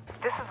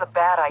 This is a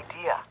bad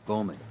idea.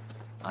 Bowman,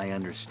 I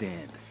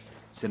understand.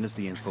 Send us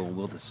the info and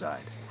we'll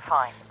decide.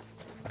 Fine.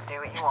 Do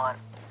what you want.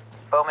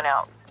 Bowman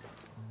out.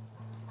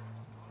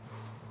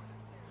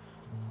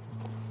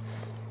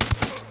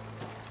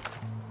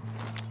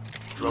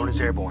 Drone is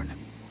airborne.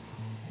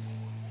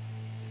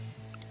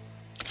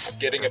 I'm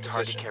getting a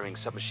target position. carrying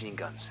submachine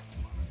guns.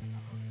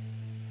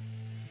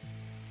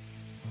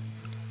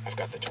 I've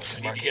got the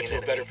target. I need to get to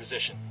a better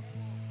position.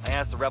 I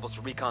asked the rebels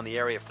to recon the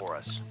area for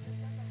us.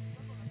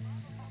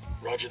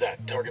 Roger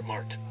that. Target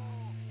marked.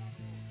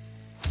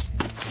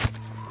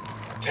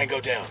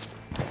 Tango down.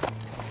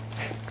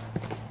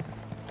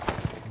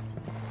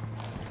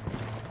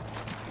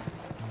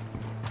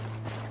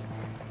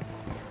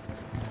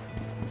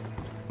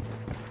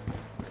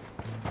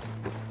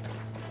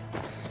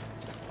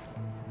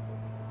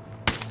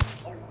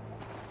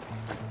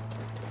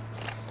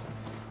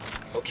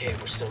 Okay,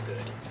 we're still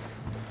good.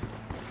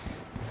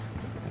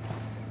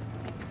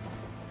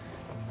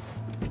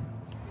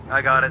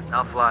 I got it.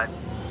 I'll fly.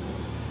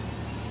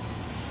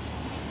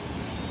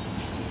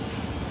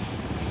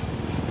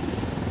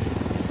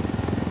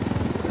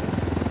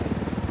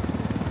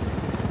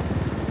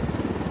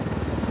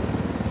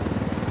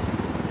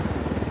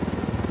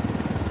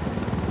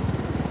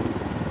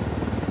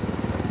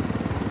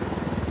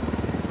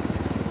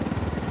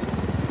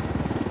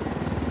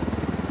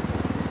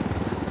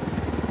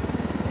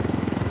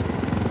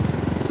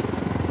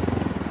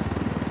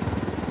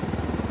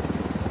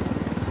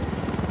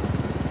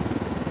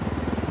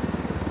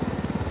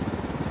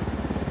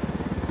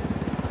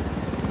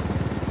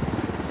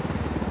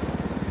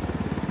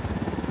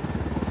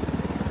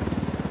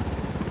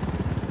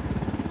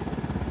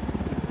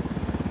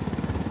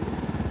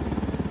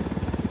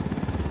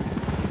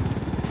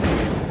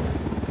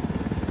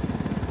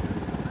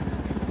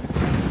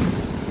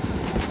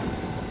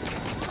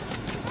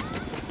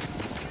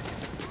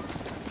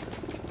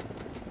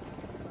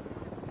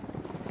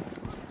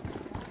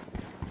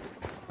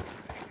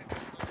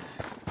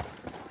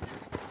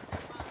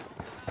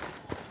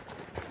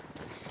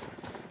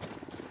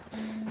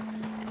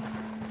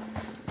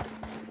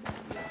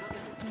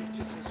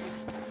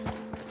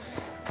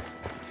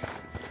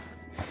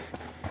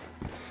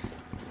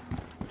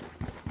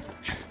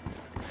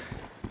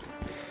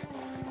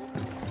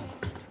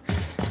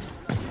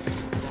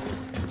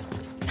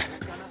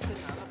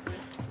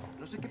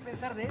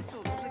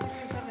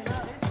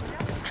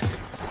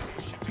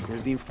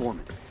 There's the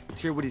informant. Let's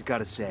hear what he's got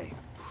to say.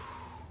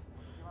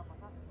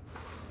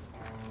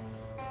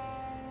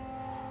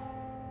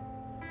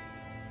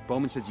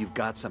 Bowman says you've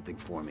got something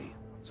for me.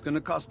 It's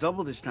gonna cost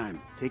double this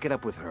time. Take it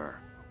up with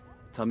her.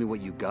 Tell me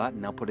what you got,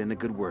 and I'll put in a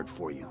good word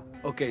for you.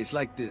 Okay, it's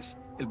like this.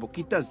 El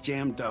Boquita's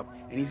jammed up,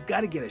 and he's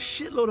got to get a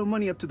shitload of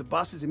money up to the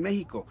bosses in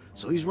Mexico,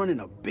 so he's running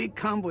a big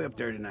convoy up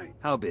there tonight.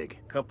 How big?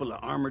 A couple of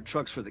armored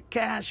trucks for the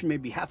cash,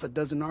 maybe half a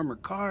dozen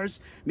armored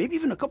cars, maybe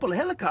even a couple of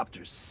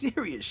helicopters.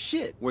 Serious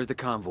shit. Where's the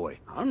convoy?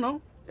 I don't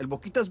know. El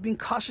Boquita's being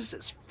cautious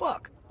as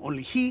fuck.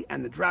 Only he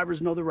and the drivers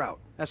know the route.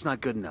 That's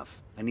not good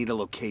enough. I need a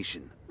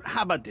location.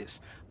 How about this?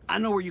 I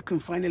know where you can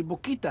find El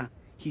Boquita.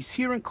 He's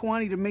here in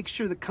Kawani to make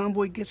sure the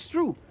convoy gets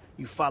through.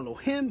 You follow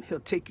him, he'll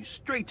take you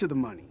straight to the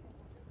money.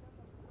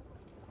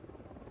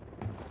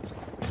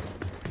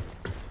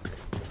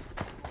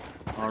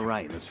 All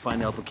right, let's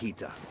find El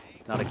Boquita.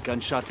 Not a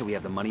gunshot till we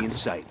have the money in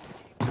sight.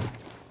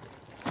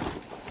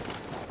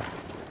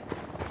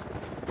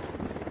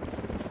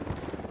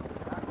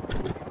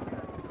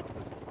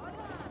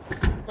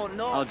 Oh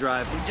no! I'll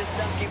drive. We just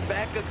knocking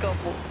back a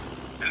couple.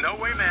 No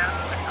way, man.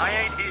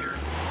 I ain't here.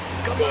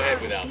 Come Go on,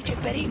 ahead without DJ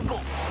Perico.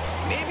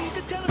 Maybe you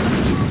could tell us how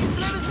the truth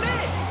Flores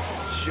met.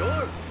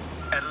 Sure.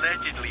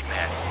 Allegedly,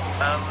 man.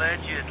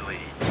 Allegedly.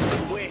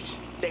 Pues,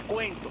 te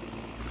cuento.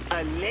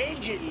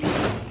 Allegedly,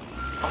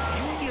 a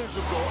few years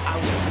ago, I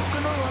was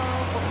looking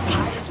around for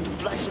pilots to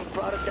fly some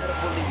product out of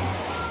Bolivia.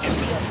 And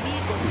mi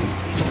amigo,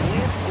 this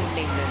huerco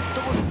named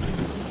Antonio.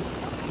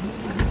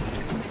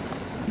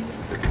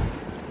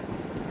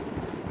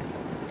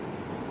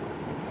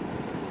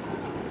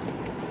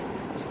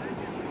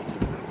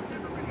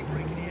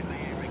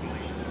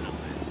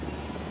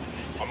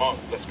 Come on,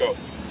 let's go.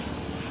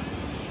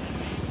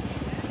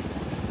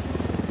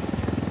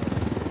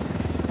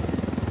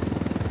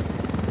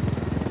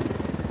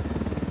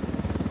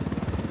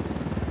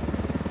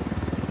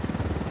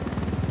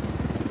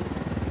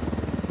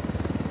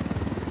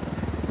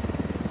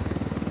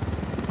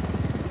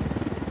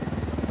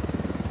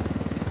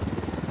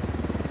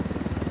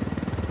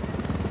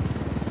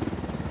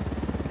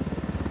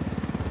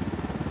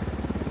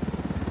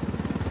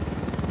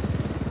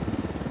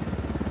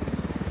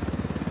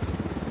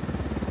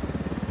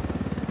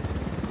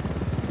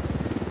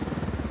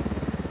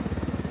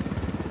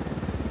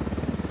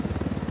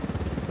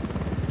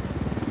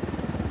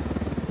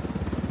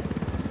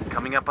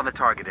 Coming up on the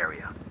target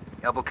area.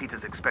 El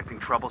Boquita's expecting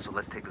trouble, so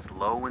let's take this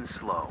low and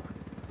slow.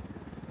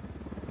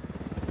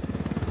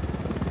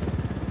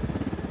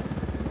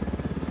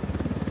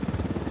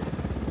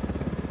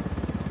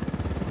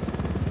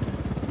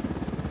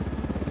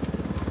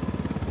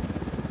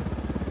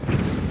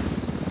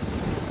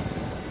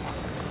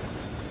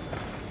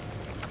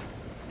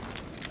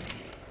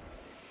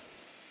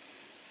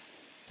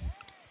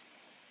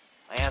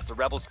 The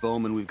rebels.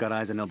 Bowman, we've got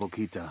eyes on El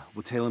Boquita.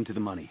 We'll tail him to the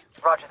money.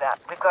 Roger that.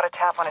 We've got a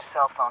tap on his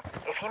cell phone.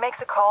 If he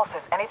makes a call,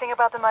 says anything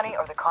about the money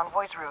or the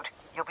convoy's route,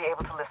 you'll be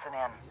able to listen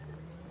in.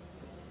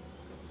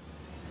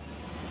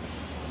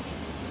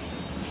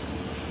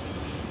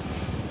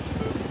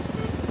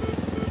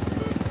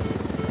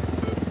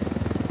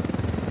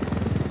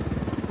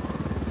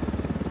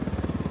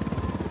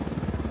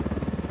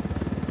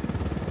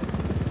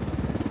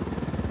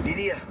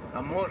 Nidia,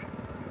 amor,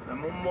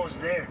 I'm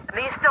almost there.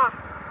 Listo.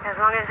 As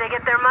long as they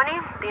get their money,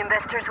 the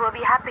investors will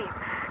be happy.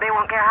 They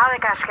won't care how the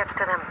cash gets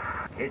to them.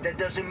 That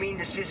doesn't mean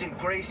this isn't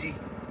crazy.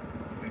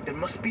 There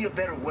must be a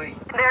better way.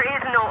 There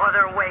is no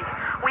other way.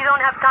 We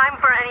don't have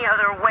time for any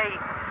other way.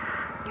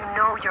 You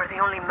know you're the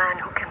only man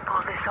who can pull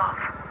pull this off.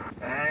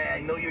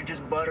 I know you're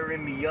just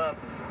buttering me up,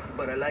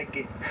 but I like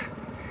it.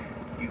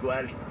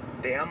 Igual,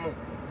 te amo.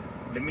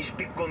 Let me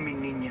speak con mi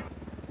niña.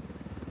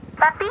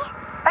 Papi,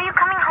 are you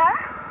coming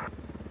home?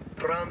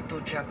 Pronto,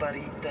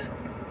 chaparita.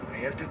 I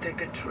have to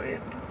take a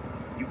trip.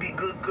 You be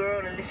good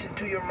girl and listen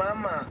to your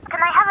mama.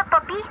 Can I have a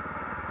puppy?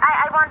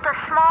 I want a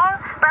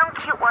small, brown,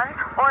 cute one,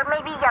 or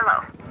maybe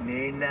yellow.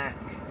 Nena,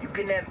 you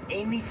can have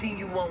anything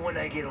you want when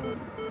I get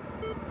home.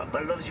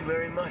 Papa loves you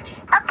very much.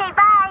 Okay,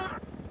 bye.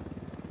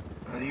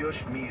 Adios,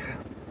 mija.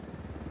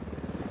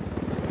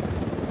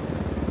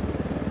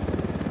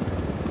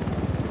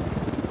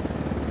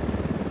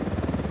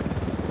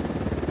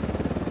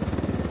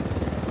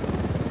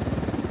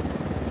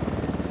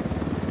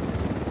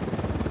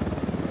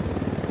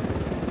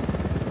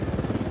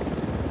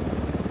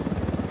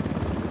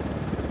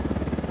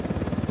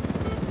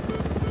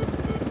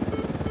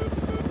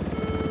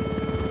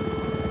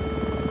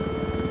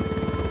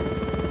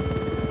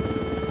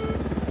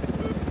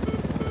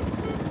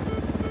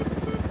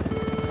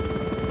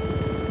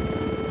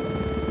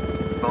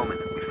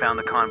 Found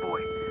the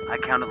convoy. I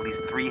count at least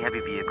 3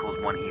 heavy vehicles,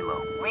 1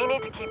 helo. We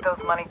need to keep those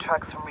money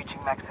trucks from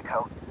reaching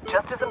Mexico.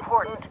 Just as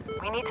important,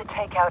 we need to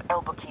take out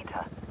El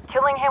Boquita.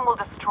 Killing him will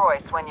destroy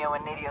Sueño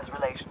and Nidia's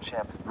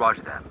relationship.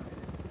 Roger that.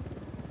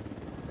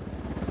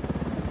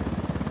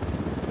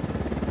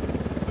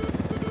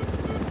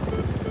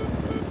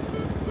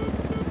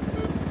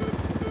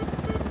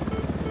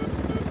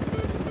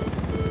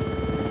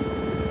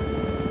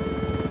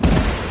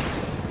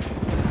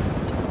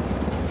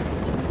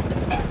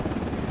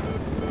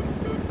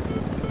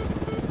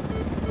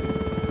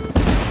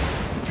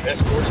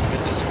 Escort has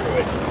been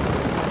destroyed.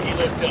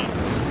 Helo's done.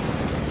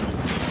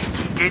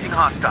 Engaging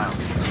hostiles.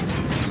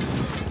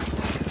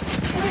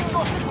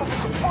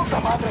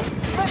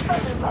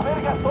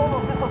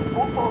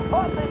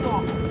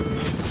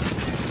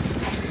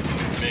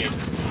 Made.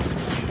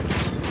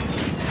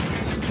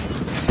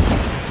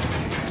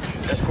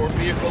 Escort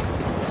vehicle.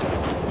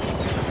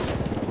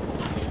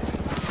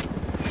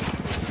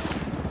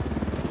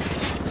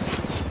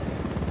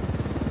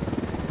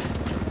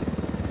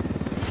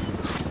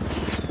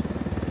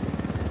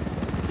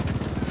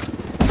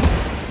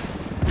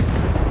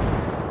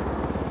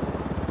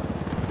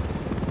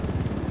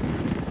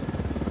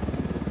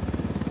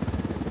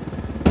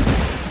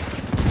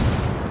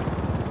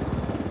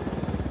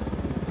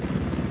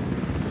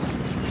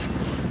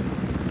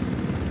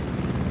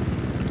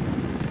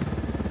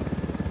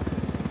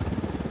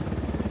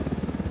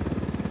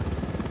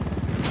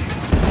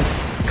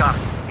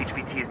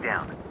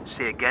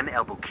 Say again,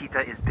 El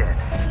Boquita is dead.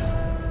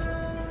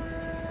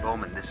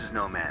 Bowman, this is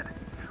Nomad.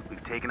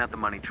 We've taken out the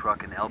money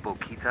truck and El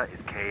Boquita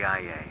is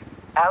KIA.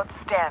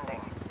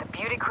 Outstanding. The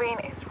beauty queen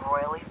is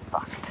royally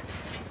fucked.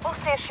 We'll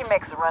see if she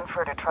makes a run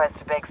for it or tries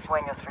to beg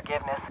Sueño's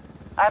forgiveness.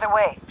 Either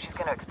way, she's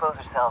gonna expose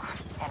herself.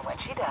 And when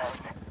she does,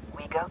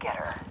 we go get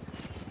her.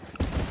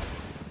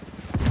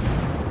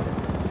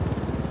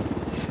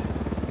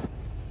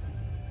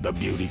 The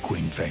beauty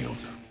queen failed.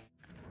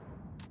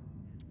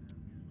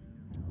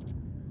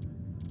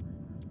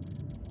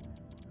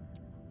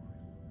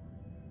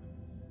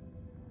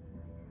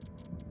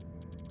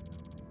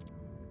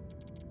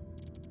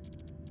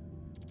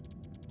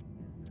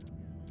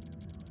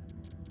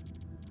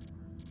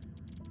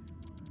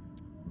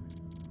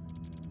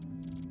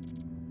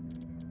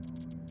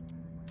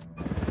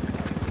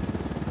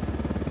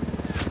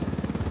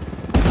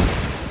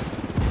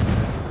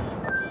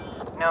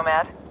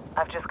 Nomad,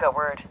 I've just got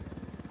word.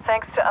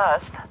 Thanks to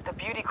us, the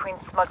Beauty Queen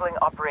smuggling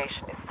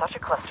operation is such a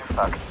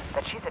clusterfuck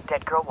that she's a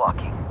dead girl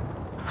walking.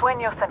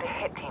 Sueño sent a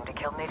hit team to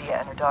kill Nidia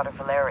and her daughter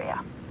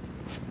Valeria.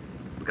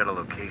 We got a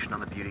location on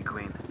the Beauty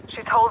Queen?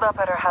 She's holed up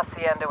at her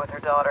hacienda with her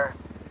daughter.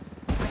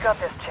 We got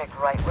this chick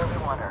right where we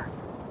want her.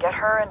 Get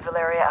her and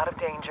Valeria out of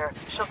danger.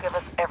 She'll give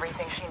us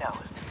everything she knows.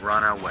 We're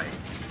on our way.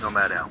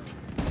 Nomad out.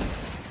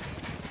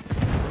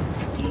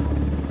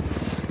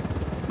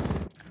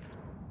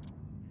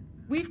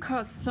 We've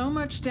caused so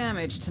much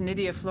damage to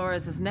Nidia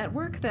Flores'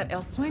 network that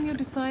El Sueño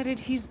decided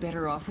he's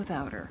better off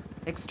without her.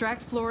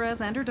 Extract Flores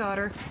and her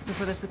daughter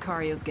before the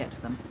Sicarios get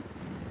to them.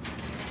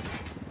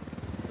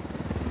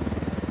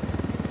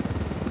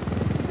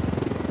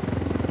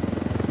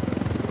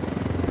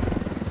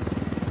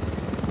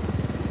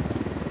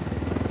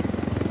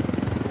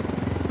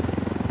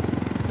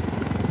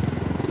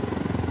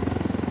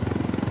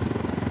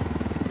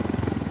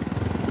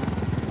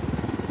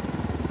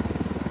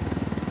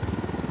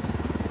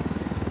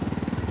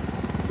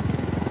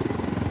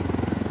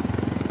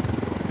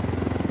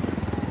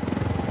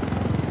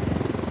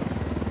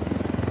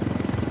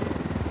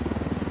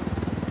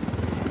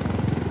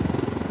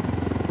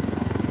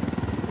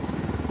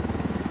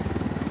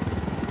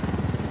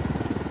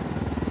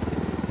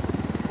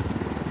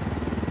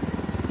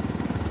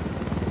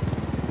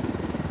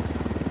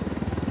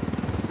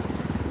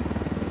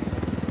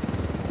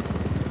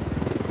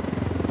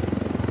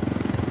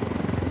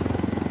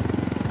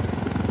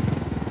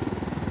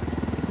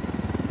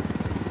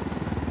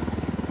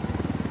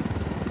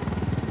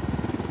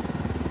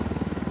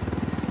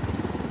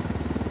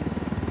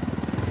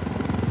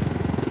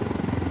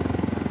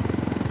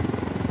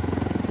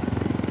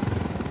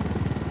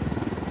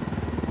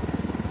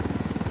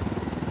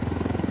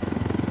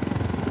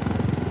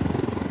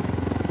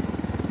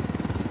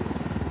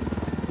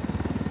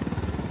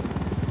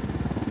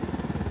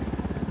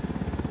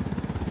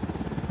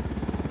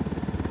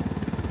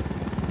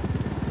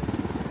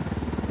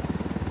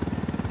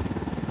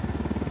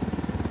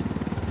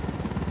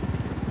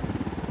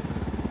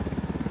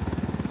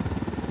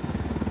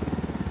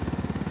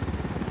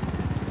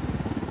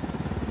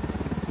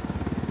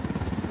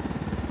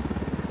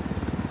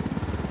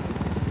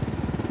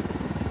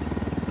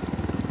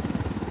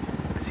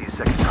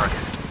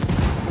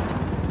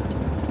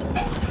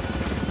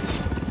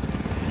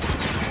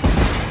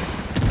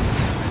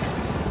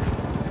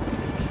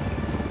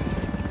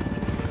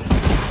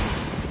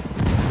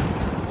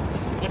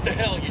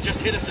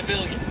 just hit a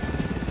civilian.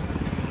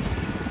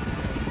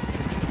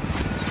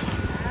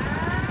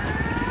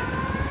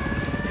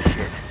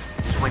 Shit.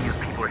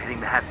 Sueño's people are hitting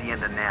the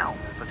hacienda now.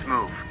 Let's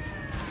move.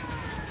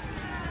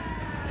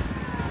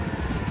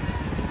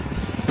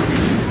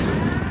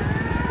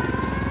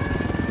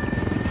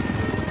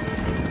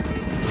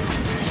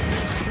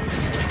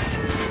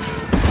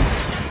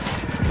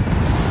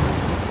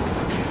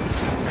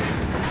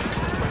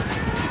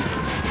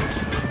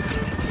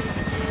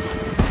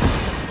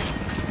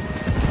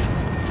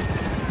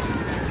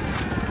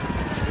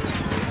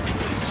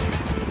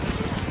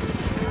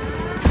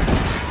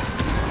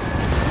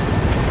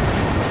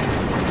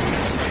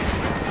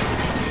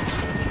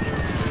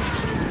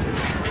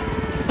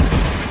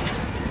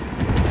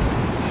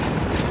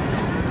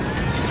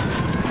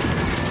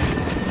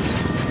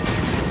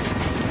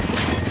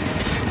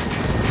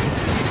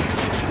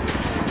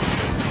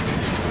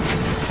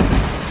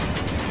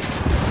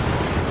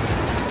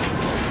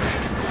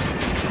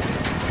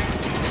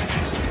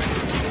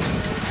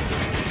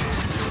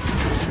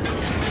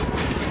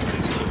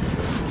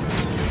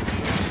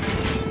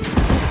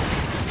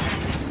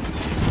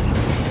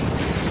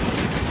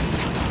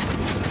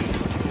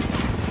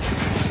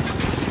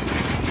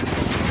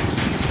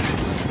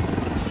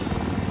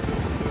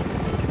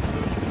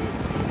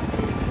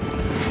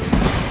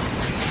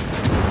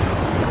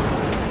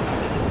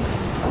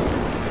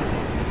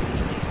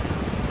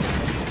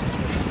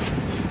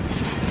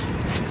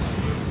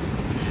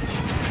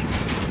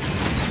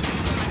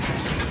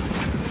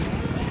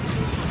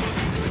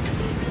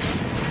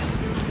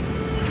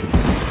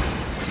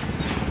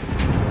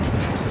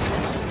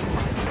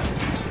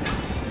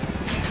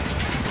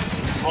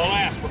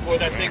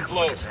 That thing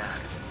blows.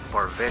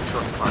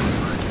 Barbecho plus.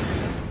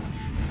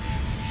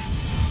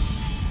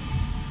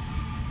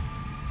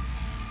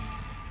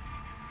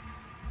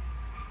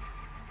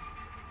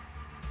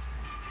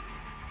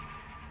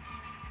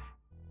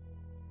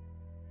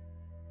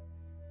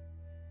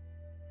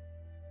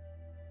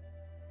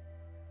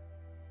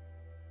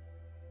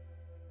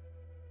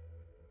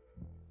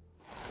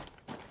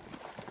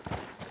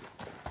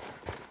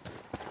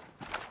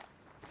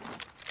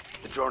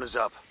 The drone is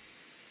up.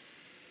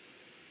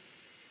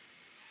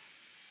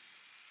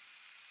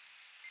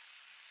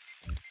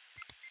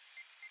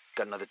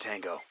 Got another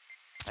tango.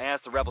 I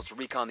asked the rebels to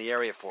recon the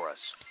area for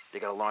us. They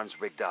got alarms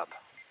rigged up.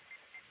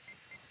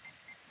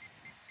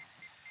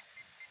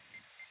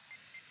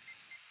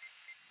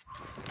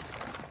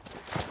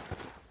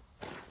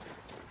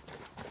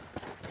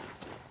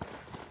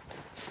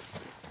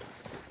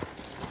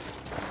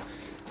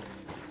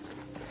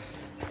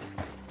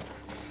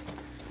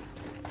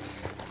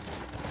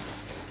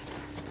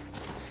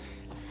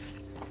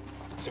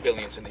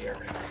 Civilians in the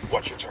area.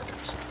 Watch your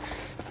targets.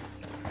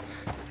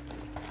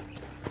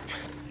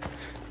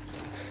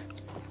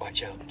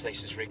 Watch out, the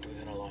place is rigged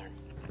with an alarm.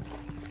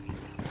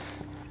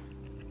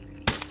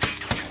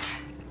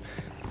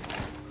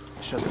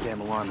 Shut the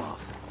damn alarm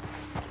off.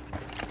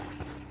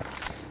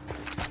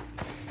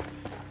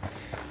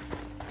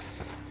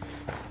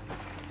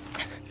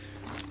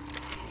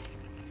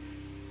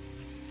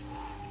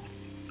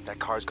 That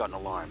car's got an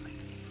alarm.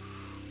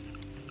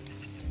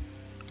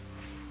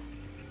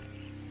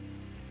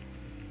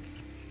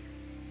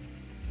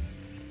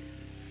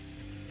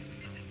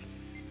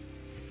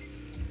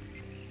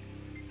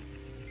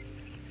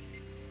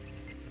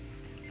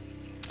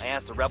 I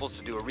asked the rebels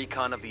to do a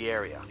recon of the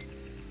area.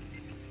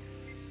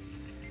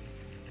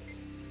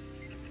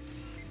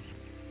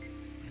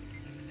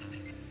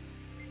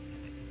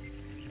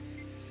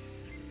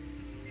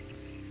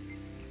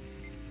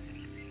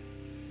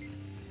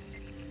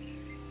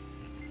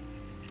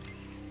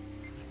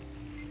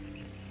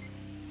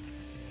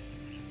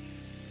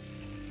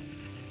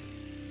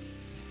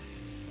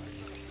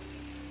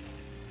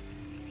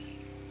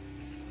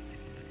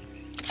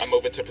 I'm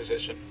moving to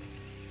position.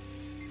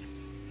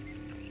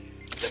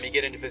 Let me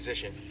get into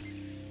position.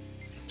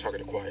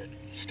 Target acquired.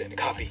 Standing.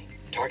 Copy.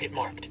 Target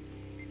marked.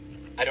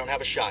 I don't have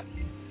a shot.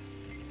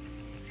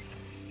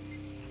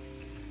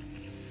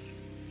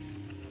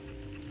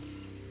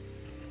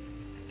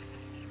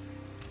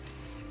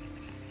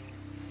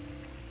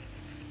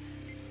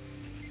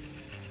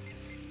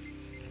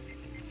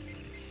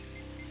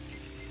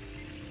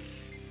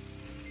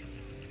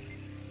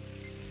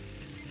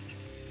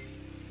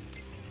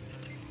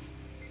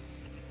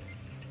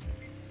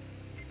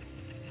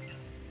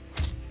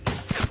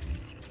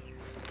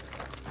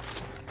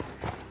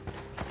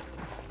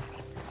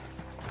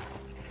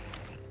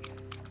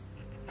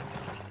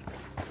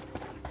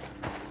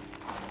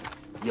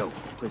 Yo,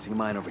 placing a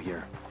mine over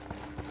here.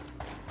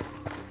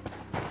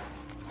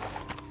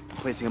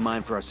 Placing a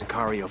mine for our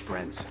Sicario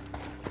friends.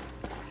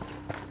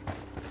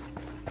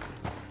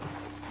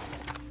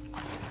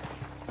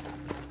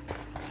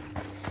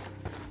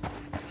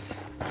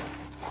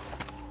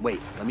 Wait,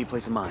 let me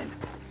place a mine.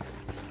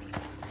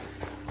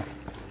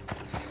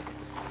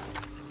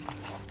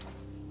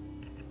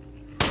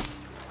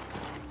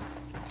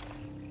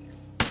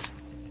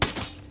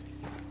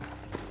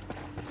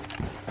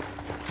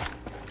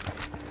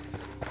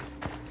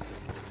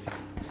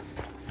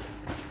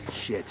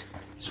 Shit.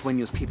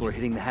 Sueño's people are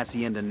hitting the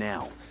hacienda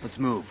now. Let's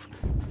move.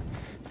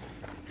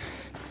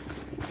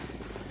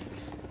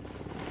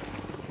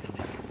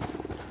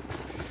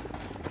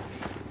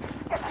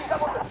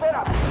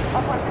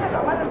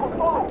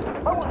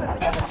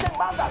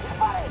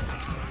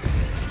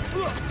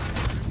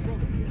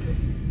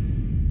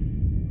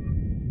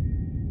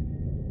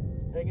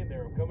 Hang in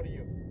there, I'm coming to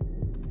you.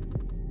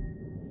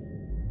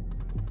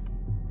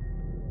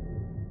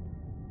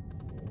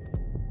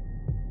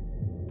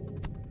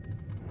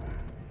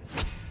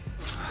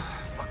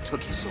 Fuck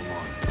took you so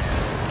long.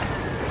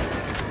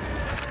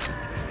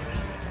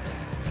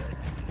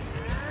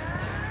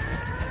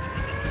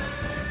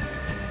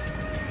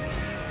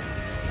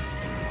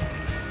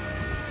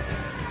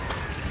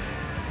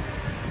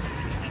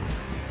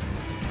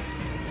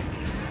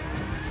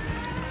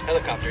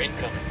 Helicopter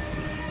incoming.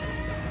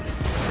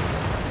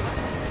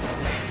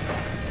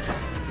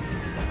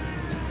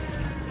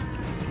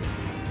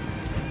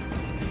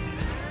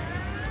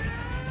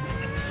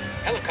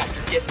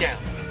 Helicopter, get down.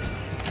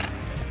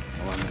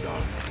 Alarm's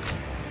off.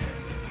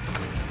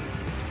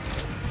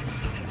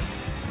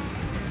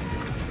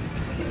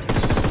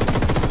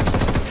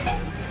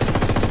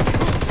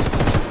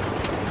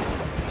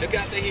 Took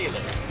out the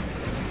healer.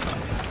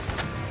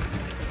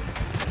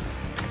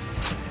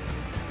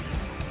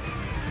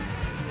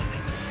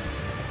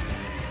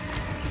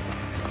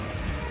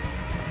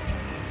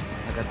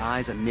 I got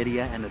eyes on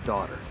Nidia and the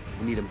daughter.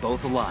 We need them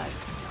both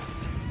alive.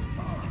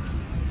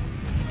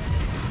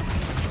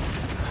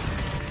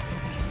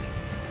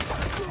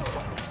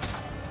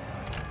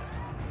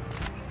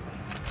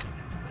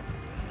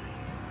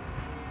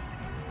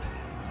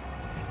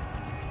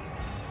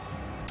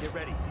 Get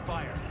ready,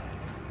 fire.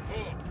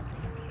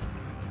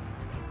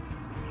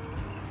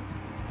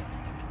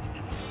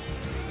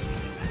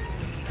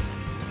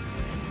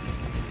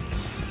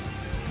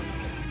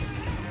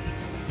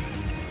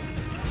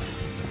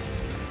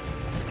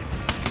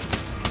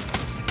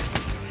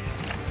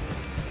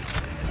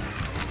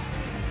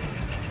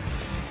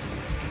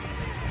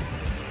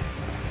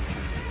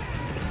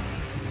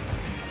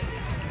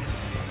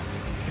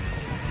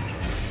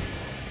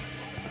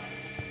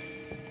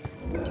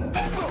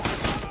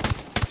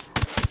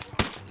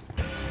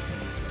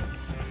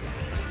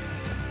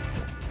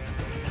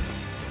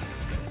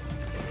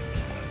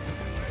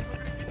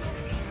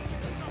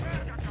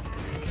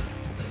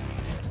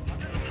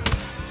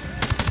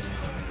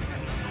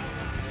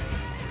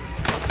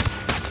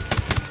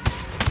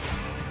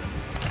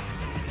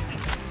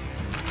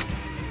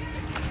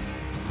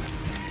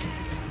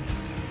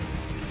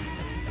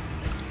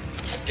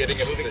 Getting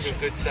a moving to a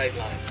good sight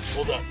line.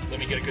 Hold up, let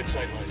me get a good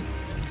sight line.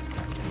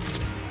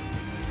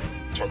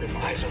 Target,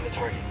 eyes on the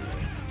target.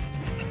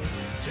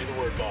 Say the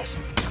word, boss.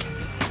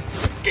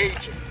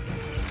 Engage him.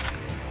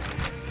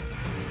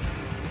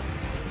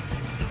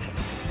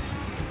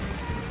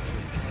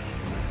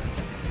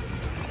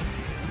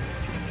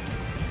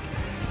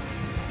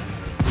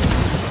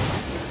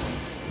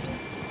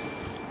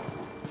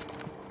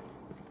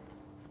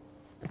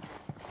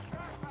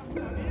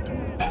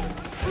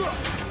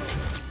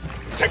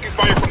 Taking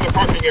fire from the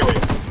parking area.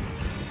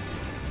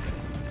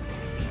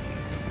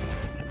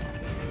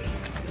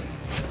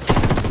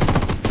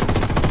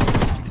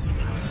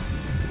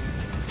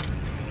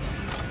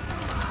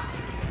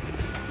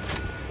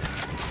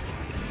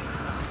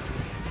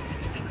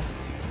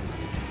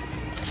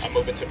 I'm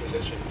moving to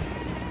position.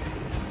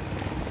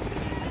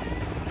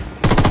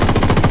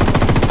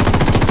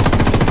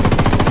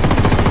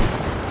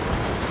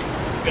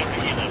 Got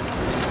the healer.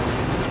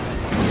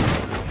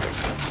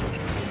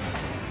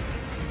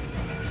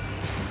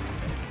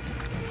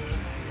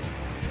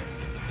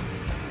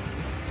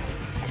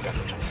 I've got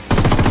the target.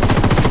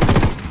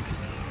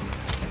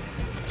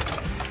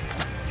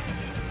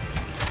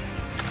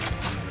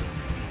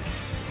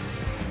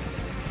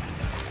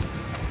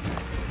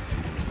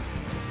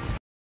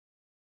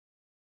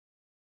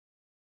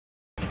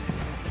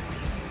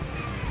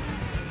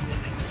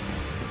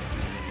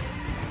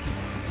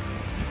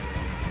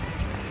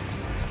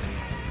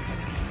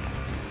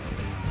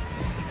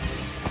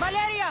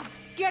 Valeria!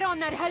 Get on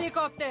that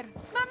helicopter!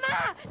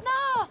 Mama!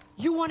 No!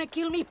 You wanna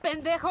kill me,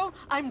 pendejo?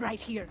 I'm right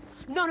here.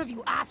 None of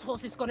you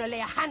assholes is gonna lay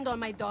a hand on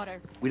my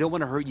daughter. We don't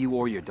want to hurt you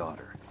or your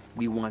daughter.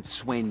 We want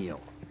Sueño.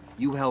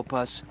 You help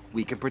us,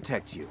 we can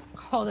protect you.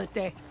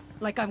 Jódete.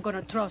 Like I'm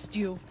gonna trust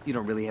you. You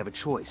don't really have a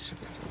choice.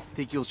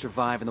 Think you'll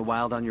survive in the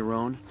wild on your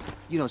own?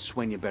 You know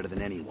Sueño better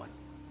than anyone.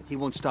 He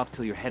won't stop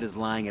till your head is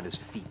lying at his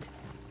feet.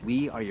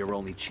 We are your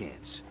only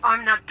chance.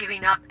 I'm not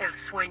giving up El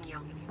Sueño.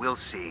 We'll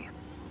see.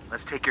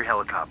 Let's take your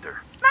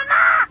helicopter.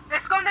 Mama!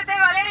 Escóndete,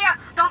 Valeria!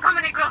 Don't come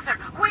any closer.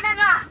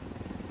 Cuídenla!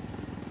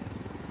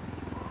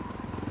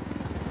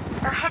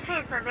 El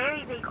Jefe is a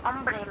very big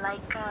hombre,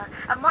 like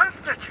a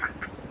monster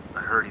truck. I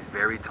heard he's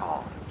very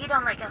tall. You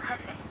don't like El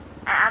Jefe.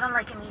 I don't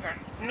like him either.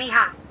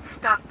 Mija,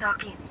 stop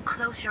talking.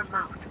 Close your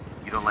mouth.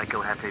 You don't like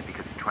El Jefe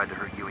because he tried to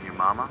hurt you and your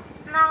mama?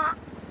 No,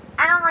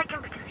 I don't like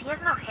him because he has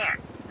no hair.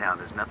 Now,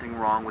 there's nothing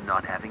wrong with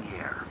not having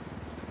hair.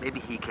 Maybe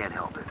he can't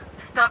help it.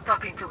 Stop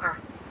talking to her.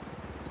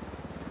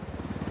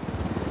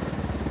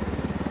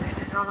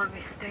 It's all a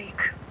mistake.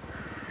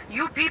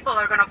 You people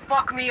are gonna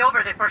fuck me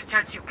over the first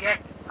chance you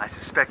get. I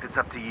suspect it's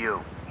up to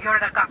you. You're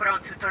the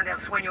cabrons who turned El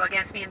Sueño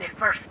against me in the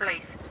first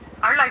place.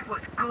 Our life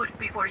was good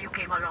before you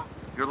came along.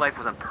 Your life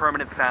was on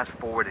permanent fast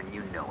forward and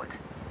you know it.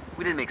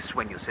 We didn't make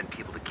Sueño send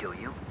people to kill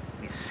you.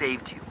 We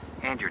saved you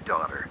and your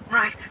daughter.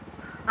 Right.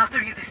 After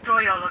you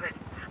destroyed all of it.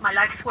 My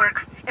life's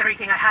work,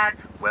 everything I had.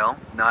 Well,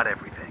 not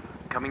everything.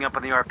 Coming up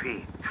on the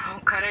RP.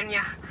 Oh,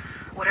 Carenya.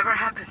 Whatever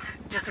happens,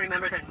 just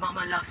remember that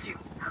Mama loves you.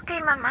 Okay,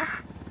 Mama.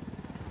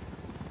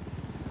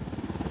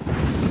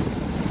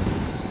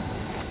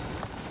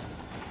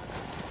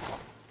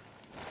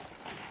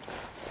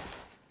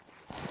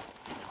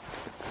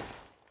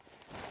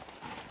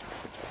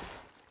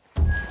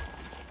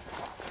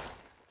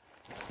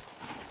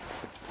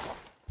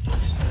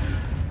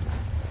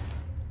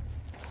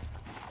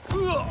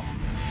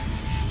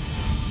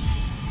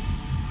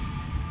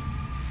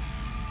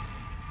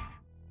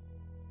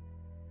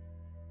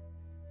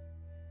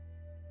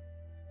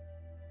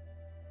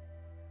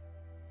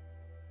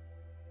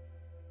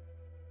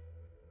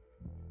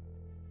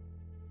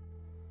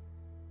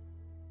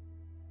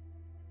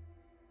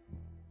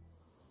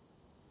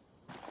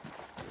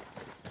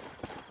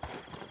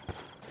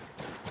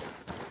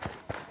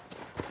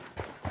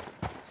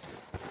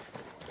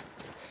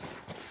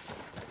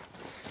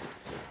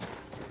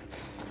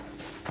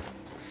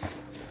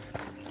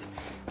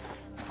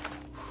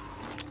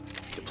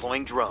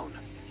 Deploying drone.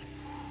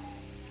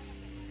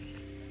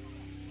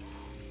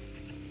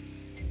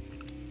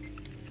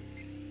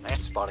 And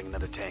spotting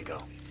another tango.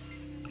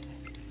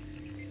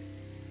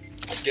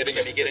 I'm getting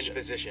into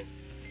position.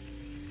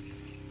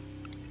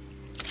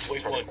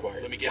 Wait one,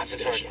 let me get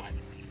the target.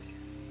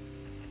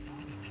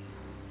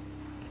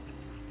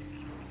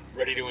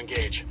 Ready to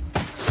engage.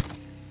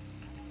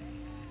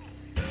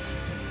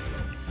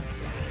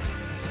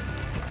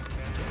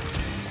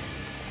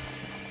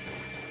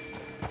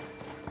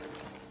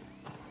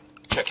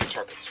 Check your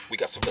targets. We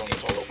got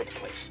civilians all over the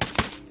place.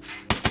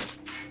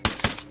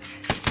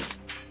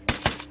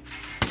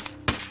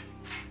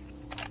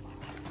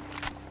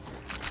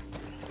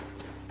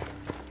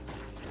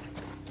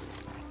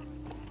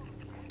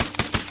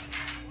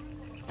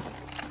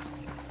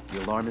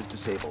 The alarm is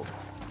disabled.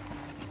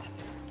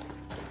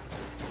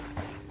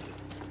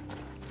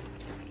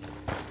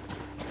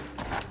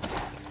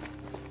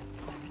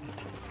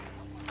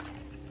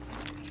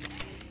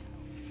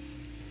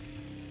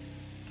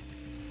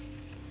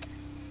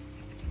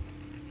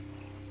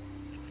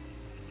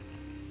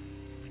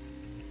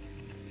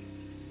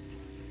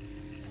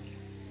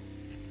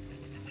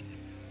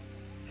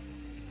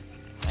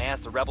 I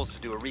asked the rebels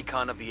to do a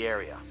recon of the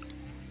area.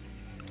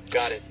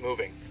 Got it,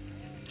 moving.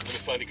 I'm gonna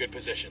find a good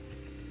position.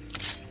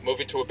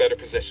 Moving to a better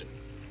position.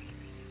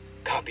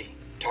 Copy.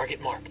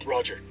 Target marked.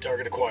 Roger.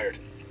 Target acquired.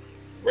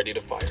 Ready to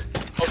fire.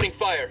 Opening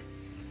fire!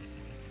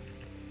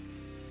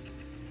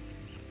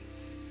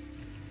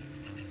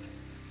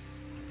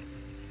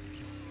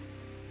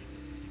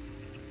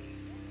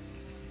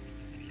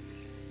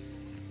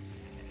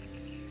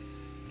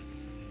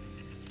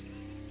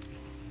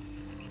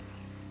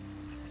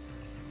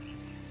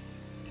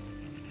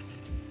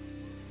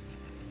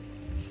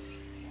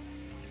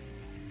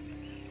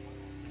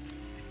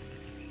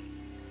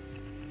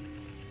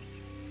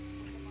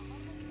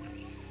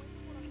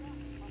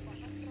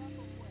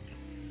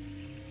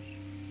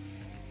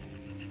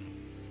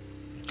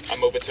 I'm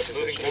moving to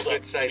position. Hold on.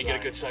 Let me get a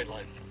good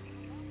sideline.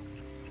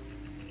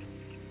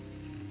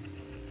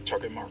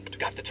 Target marked.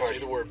 Got the target. Say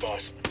the word,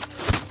 boss.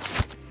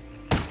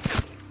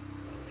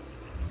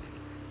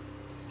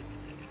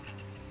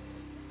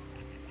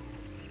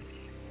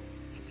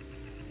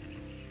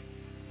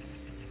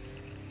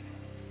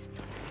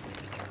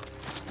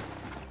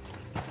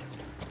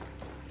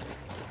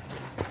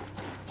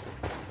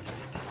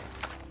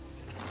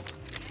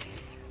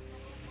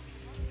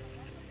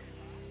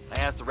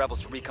 I asked the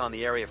rebels to recon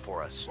the area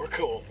for us. We're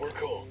cool. We're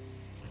cool.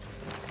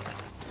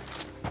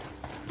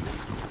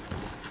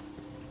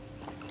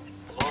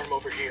 Alarm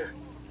over here.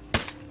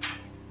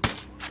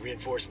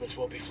 Reinforcements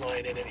won't be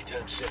flying in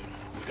anytime soon.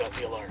 We got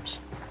the alarms.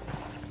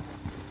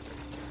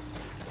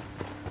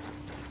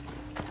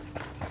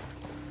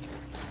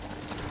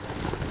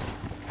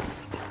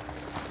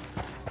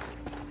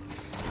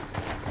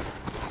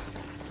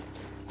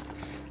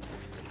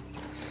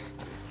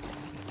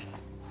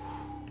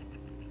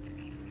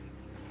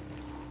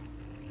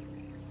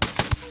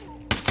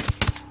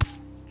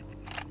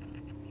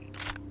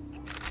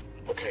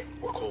 Okay,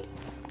 we're cool.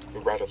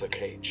 We're out of the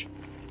cage.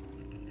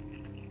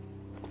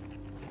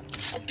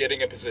 I'm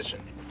getting a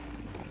position.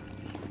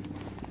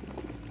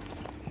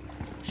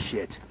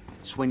 Shit.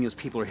 Sueño's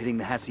people are hitting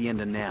the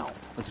hacienda now.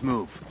 Let's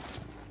move.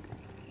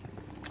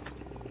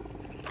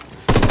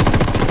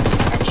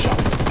 I'm shot.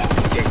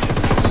 Engage.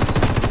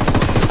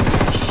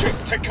 Shit,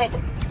 take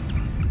cover.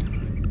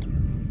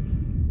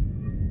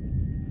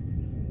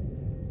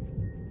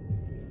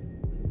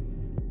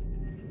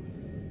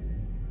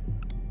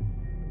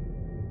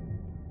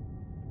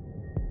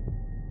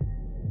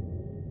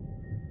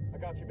 I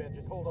got you, man.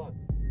 Just hold on.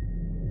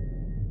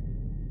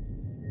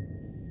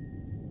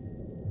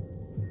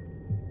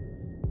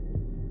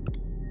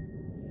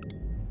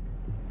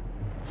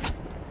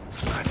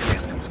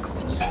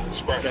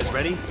 Scratch. You guys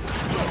ready?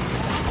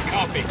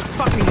 Copy.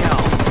 Fucking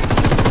hell!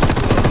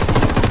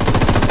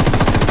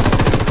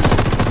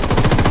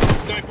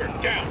 Sniper,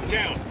 down,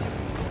 down.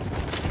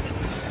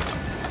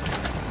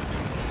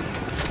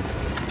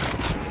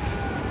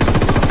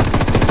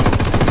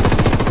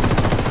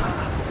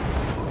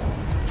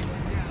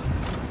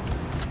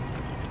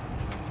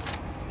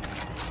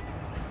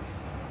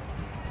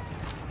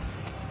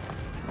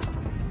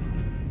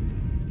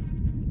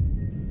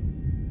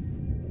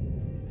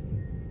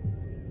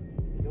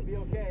 You'll be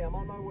okay. I'm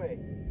on my way.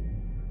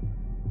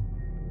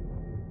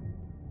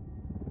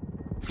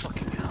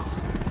 Fucking hell.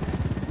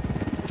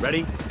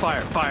 Ready?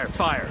 Fire, fire,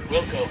 fire.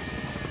 We'll go.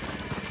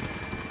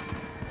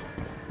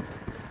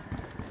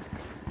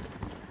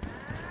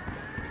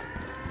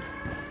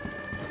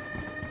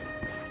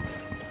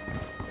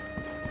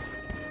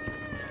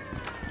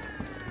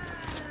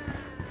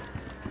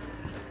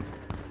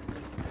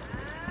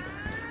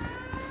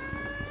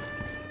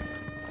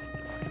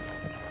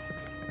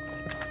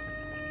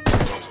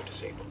 Also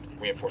disabled.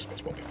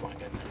 Reinforcements won't be flying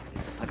in.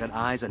 I got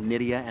eyes on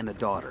Nidia and the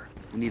daughter.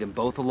 We need them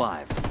both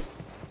alive.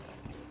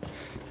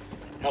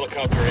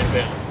 Helicopter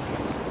inbound.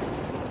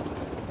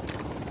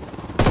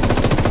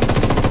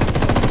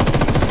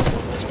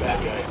 That's bad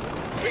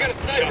guy. We got a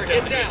sniper,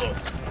 get down!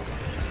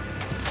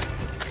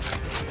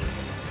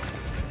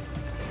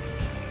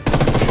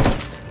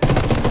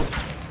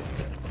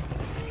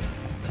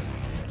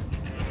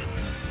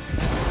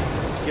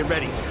 Get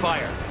ready,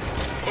 fire.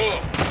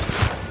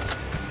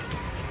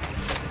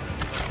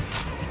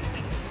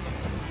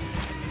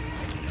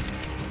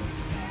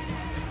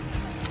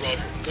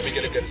 Roger, let me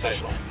get a good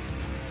sight line.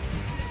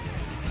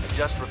 I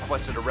just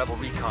requested a rebel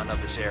recon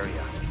of this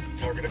area.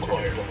 Target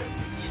acquired.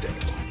 Standing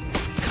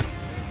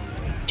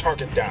by.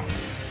 Target down.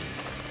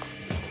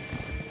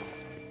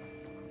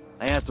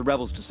 I asked the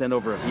rebels to send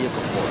over a vehicle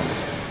for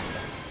us.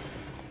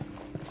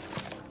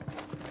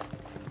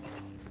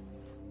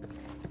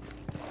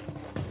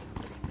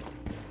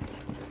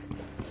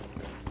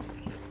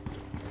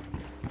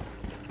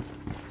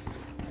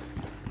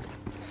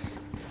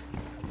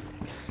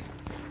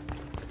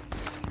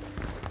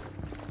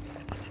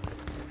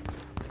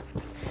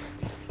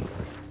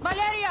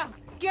 Valeria!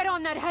 Get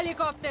on that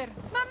helicopter!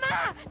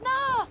 Mama!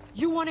 No!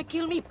 You wanna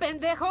kill me,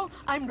 pendejo?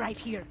 I'm right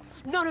here.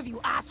 None of you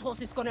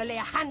assholes is gonna lay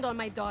a hand on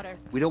my daughter.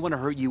 We don't want to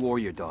hurt you or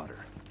your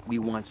daughter. We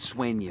want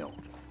Sueño.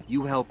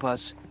 You help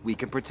us, we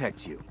can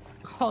protect you.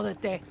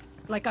 Jódete.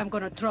 Like I'm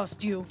gonna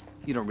trust you.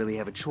 You don't really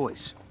have a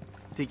choice.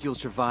 Think you'll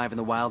survive in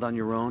the wild on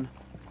your own?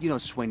 You know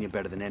Sueño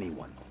better than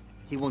anyone.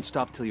 He won't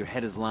stop till your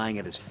head is lying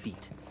at his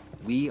feet.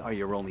 We are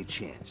your only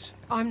chance.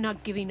 I'm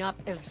not giving up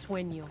el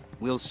sueño.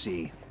 We'll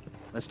see.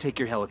 Let's take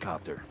your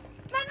helicopter.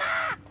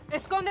 ¡Mamá!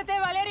 ¡Escóndete,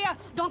 Valeria!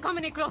 Don't come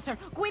any closer.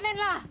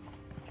 ¡Cuídenla!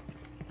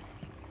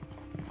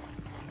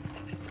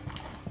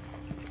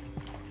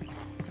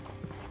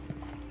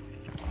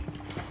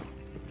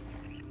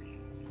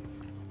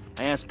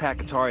 I asked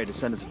Pakatari to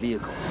send us a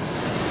vehicle.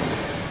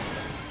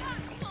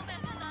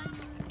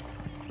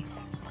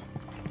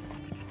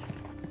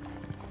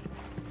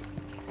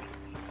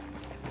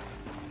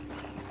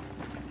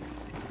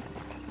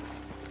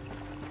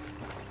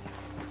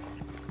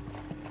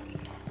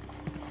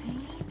 Sí,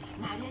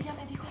 María ya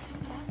me dijo hace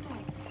un rato.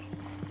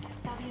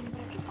 Está bien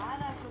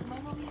preocupada, su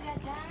hermano vive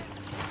allá.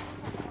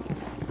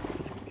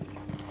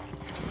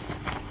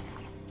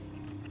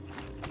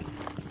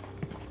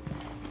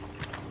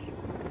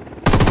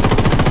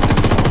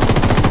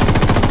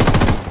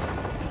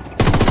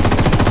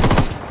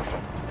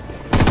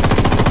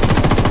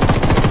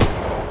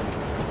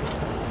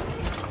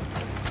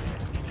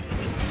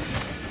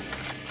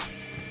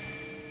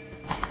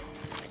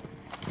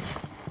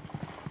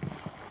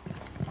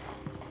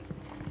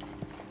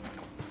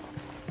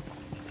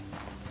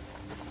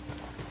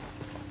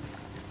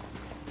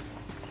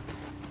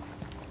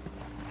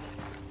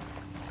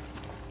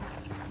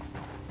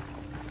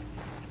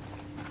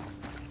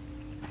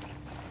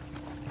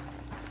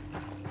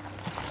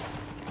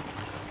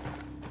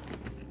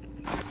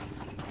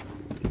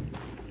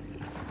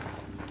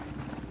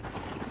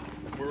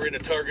 We're in a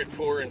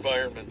target-poor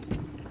environment.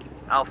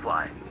 I'll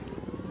fly.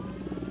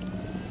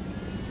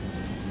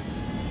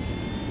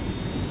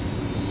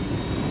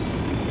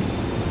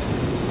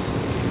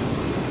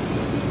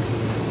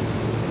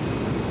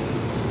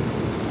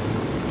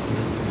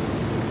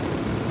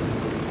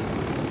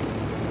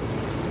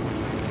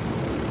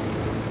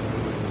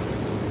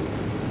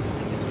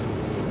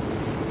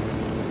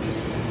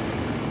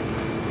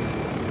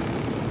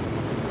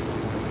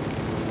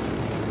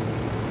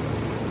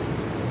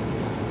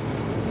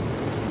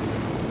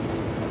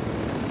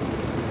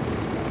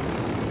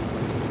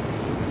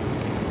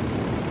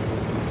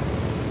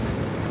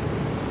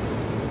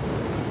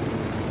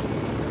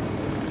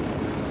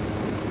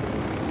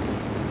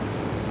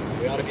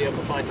 We ought to be able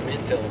to find some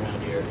intel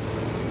around here.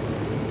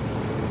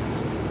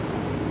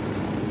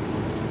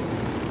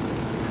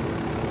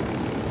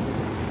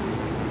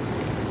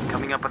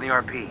 Coming up on the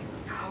RP.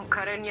 Oh,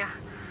 Karenya.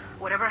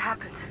 Whatever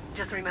happens,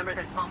 just remember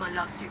that Mama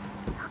loves you.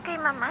 Okay,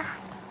 Mama.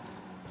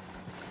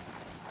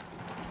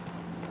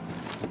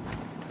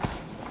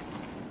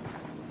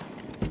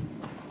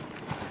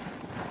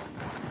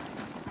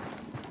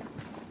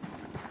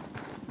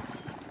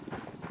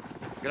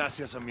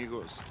 Gracias,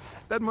 amigos.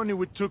 That money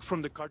we took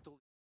from the cartel...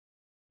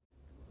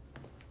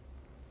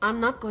 I'm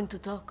not going to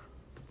talk.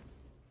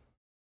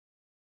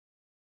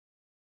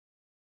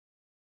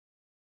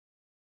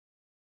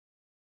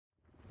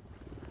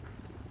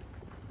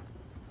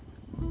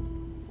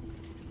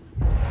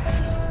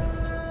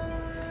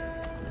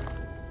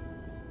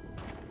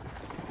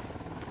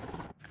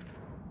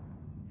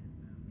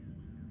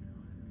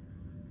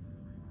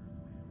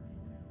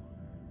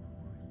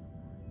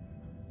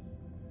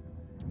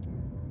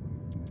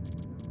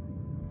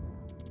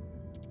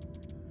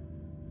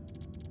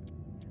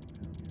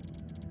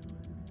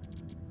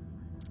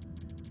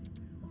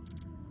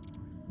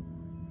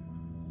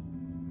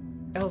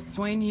 El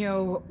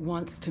Sueño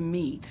wants to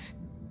meet.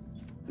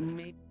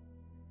 Maybe...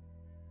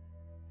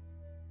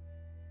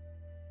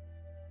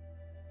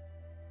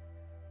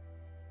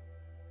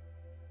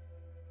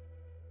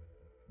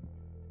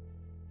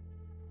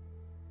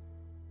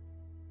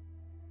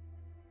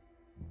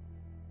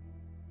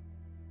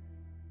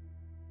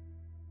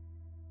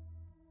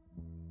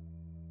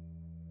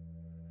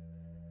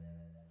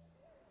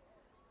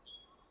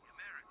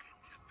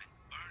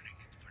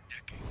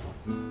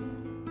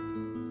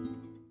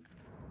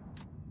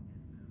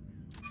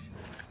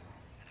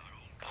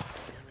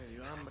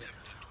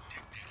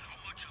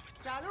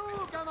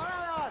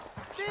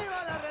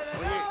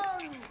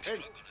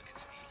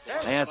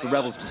 I asked the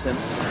rebels to send...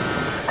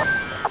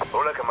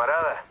 Hola,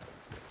 camarada.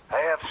 I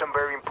have some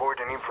very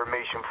important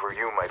information for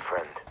you, my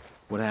friend.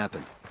 What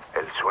happened?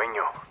 El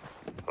Sueño.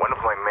 One of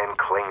my men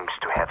claims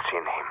to have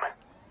seen him.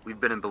 We've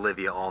been in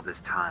Bolivia all this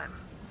time,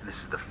 and this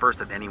is the first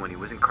of anyone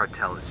who isn't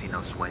cartel to see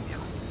El Sueño.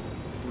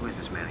 Who is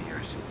this man of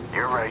yours?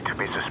 You're right to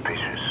be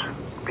suspicious.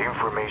 The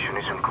information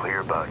isn't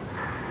clear, but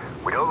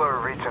with all our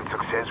recent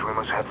success, we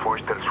must have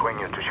forced El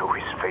Sueño to show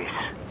his face.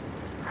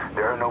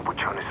 There are no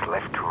buchones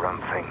left to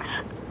run things.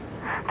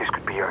 This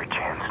could be our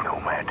chance,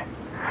 Nomad.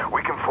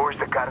 We can force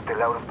the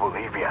cartel out of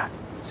Bolivia.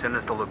 Send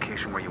us the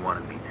location where you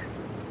want to meet.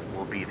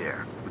 We'll be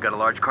there. We got a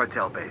large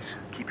cartel base.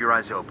 Keep your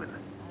eyes open.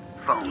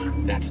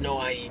 Phone. That's no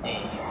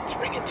IED. It's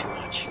ringing too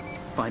much.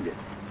 Find it.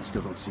 I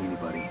still don't see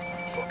anybody. What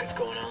the fuck is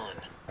going on?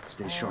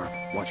 Stay sharp.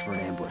 Watch for an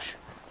ambush.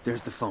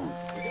 There's the phone.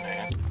 We're gonna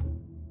have...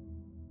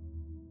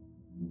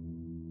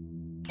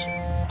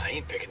 I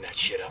ain't picking that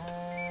shit up.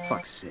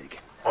 Fuck's sake.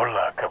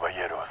 Hola,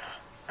 caballeros.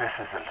 This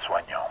is El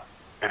Sueño.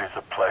 It is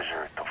a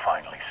pleasure to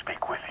finally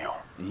speak with you.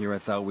 And here I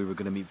thought we were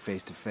gonna meet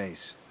face to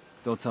face.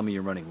 Don't tell me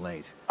you're running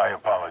late. I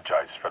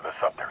apologize for the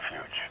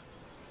subterfuge.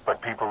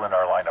 But people in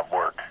our line of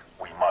work,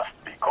 we must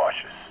be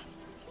cautious.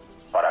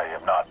 But I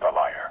am not the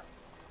liar.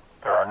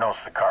 There are no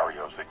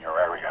sicarios in your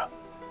area.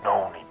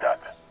 No unidad.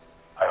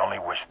 I only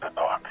wish to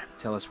talk.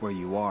 Tell us where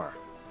you are,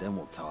 then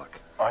we'll talk.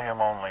 I am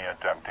only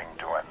attempting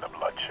to end the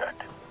bloodshed.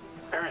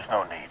 There is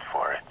no need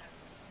for it.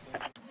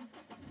 It's...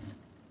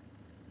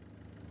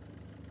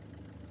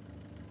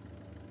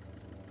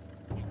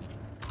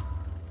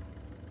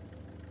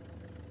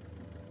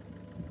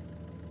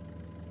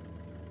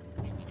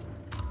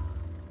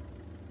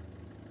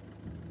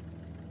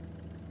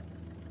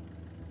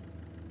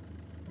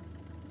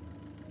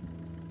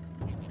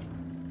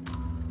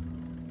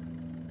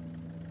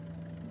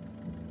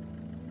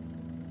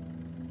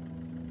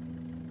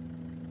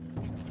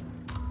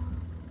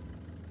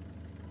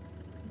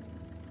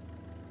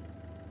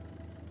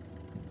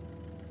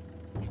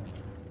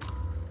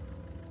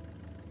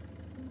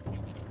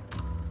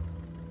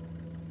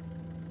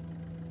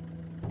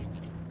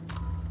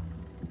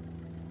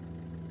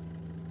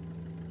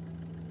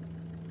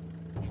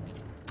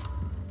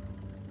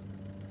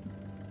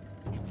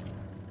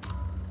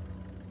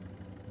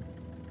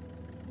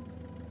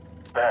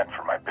 bad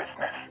for my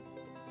business,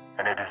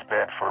 and it is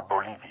bad for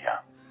Bolivia.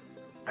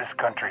 This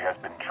country has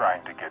been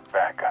trying to get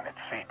back on its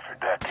feet for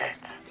decades.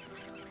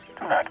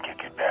 Do not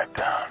kick it back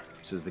down.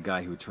 Says the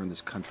guy who turned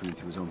this country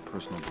into his own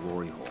personal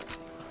glory hole.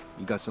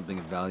 You got something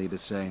of value to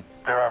say?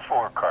 There are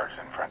 4 cars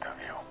in front of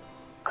you.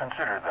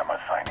 Consider them a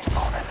signing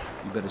bonus.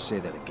 You better say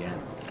that again.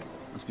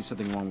 Must be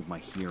something wrong with my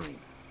hearing.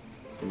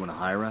 You want to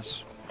hire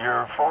us?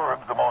 You're 4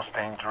 of the most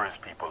dangerous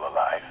people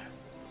alive.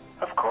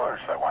 Of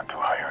course I want to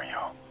hire you.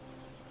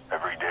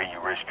 Every day you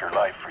risk your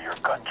life for your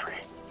country,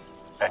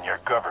 and your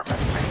government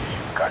pays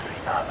you casi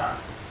nada.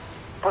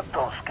 Put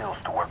those skills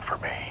to work for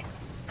me,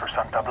 for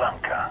Santa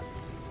Blanca,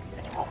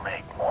 and you will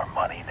make more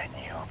money than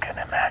you can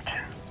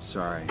imagine.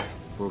 Sorry,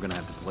 we're gonna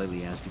have to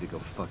politely ask you to go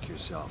fuck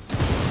yourself.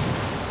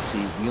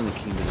 See, we only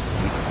came to this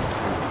week.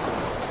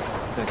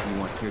 The fact that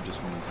you weren't here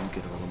just means you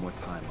get a little more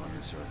time on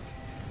this earth.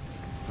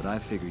 But I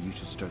figure you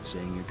should start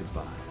saying your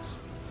goodbyes,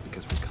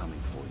 because we're coming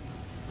for you.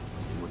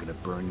 And we're gonna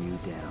burn you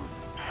down.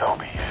 So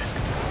be it.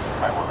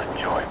 I will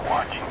enjoy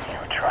watching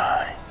you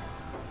try.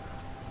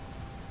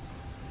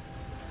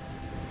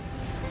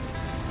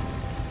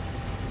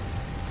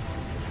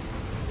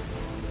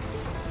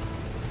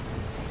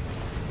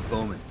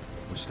 Bowman,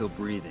 we're still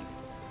breathing.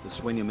 The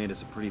Sueño made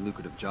us a pretty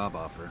lucrative job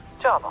offer.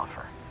 Job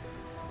offer?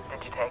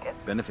 Did you take it?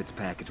 Benefits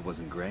package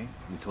wasn't great.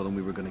 We told him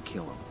we were gonna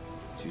kill him.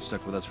 So you're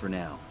stuck with us for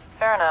now.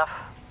 Fair enough.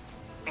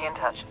 Be in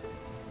touch.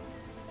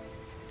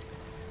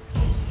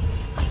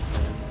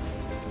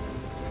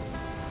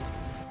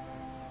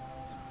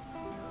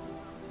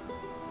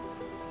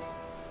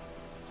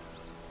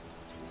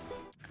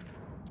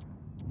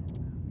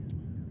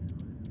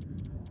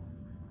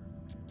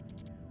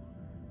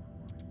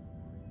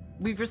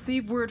 We've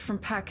received word from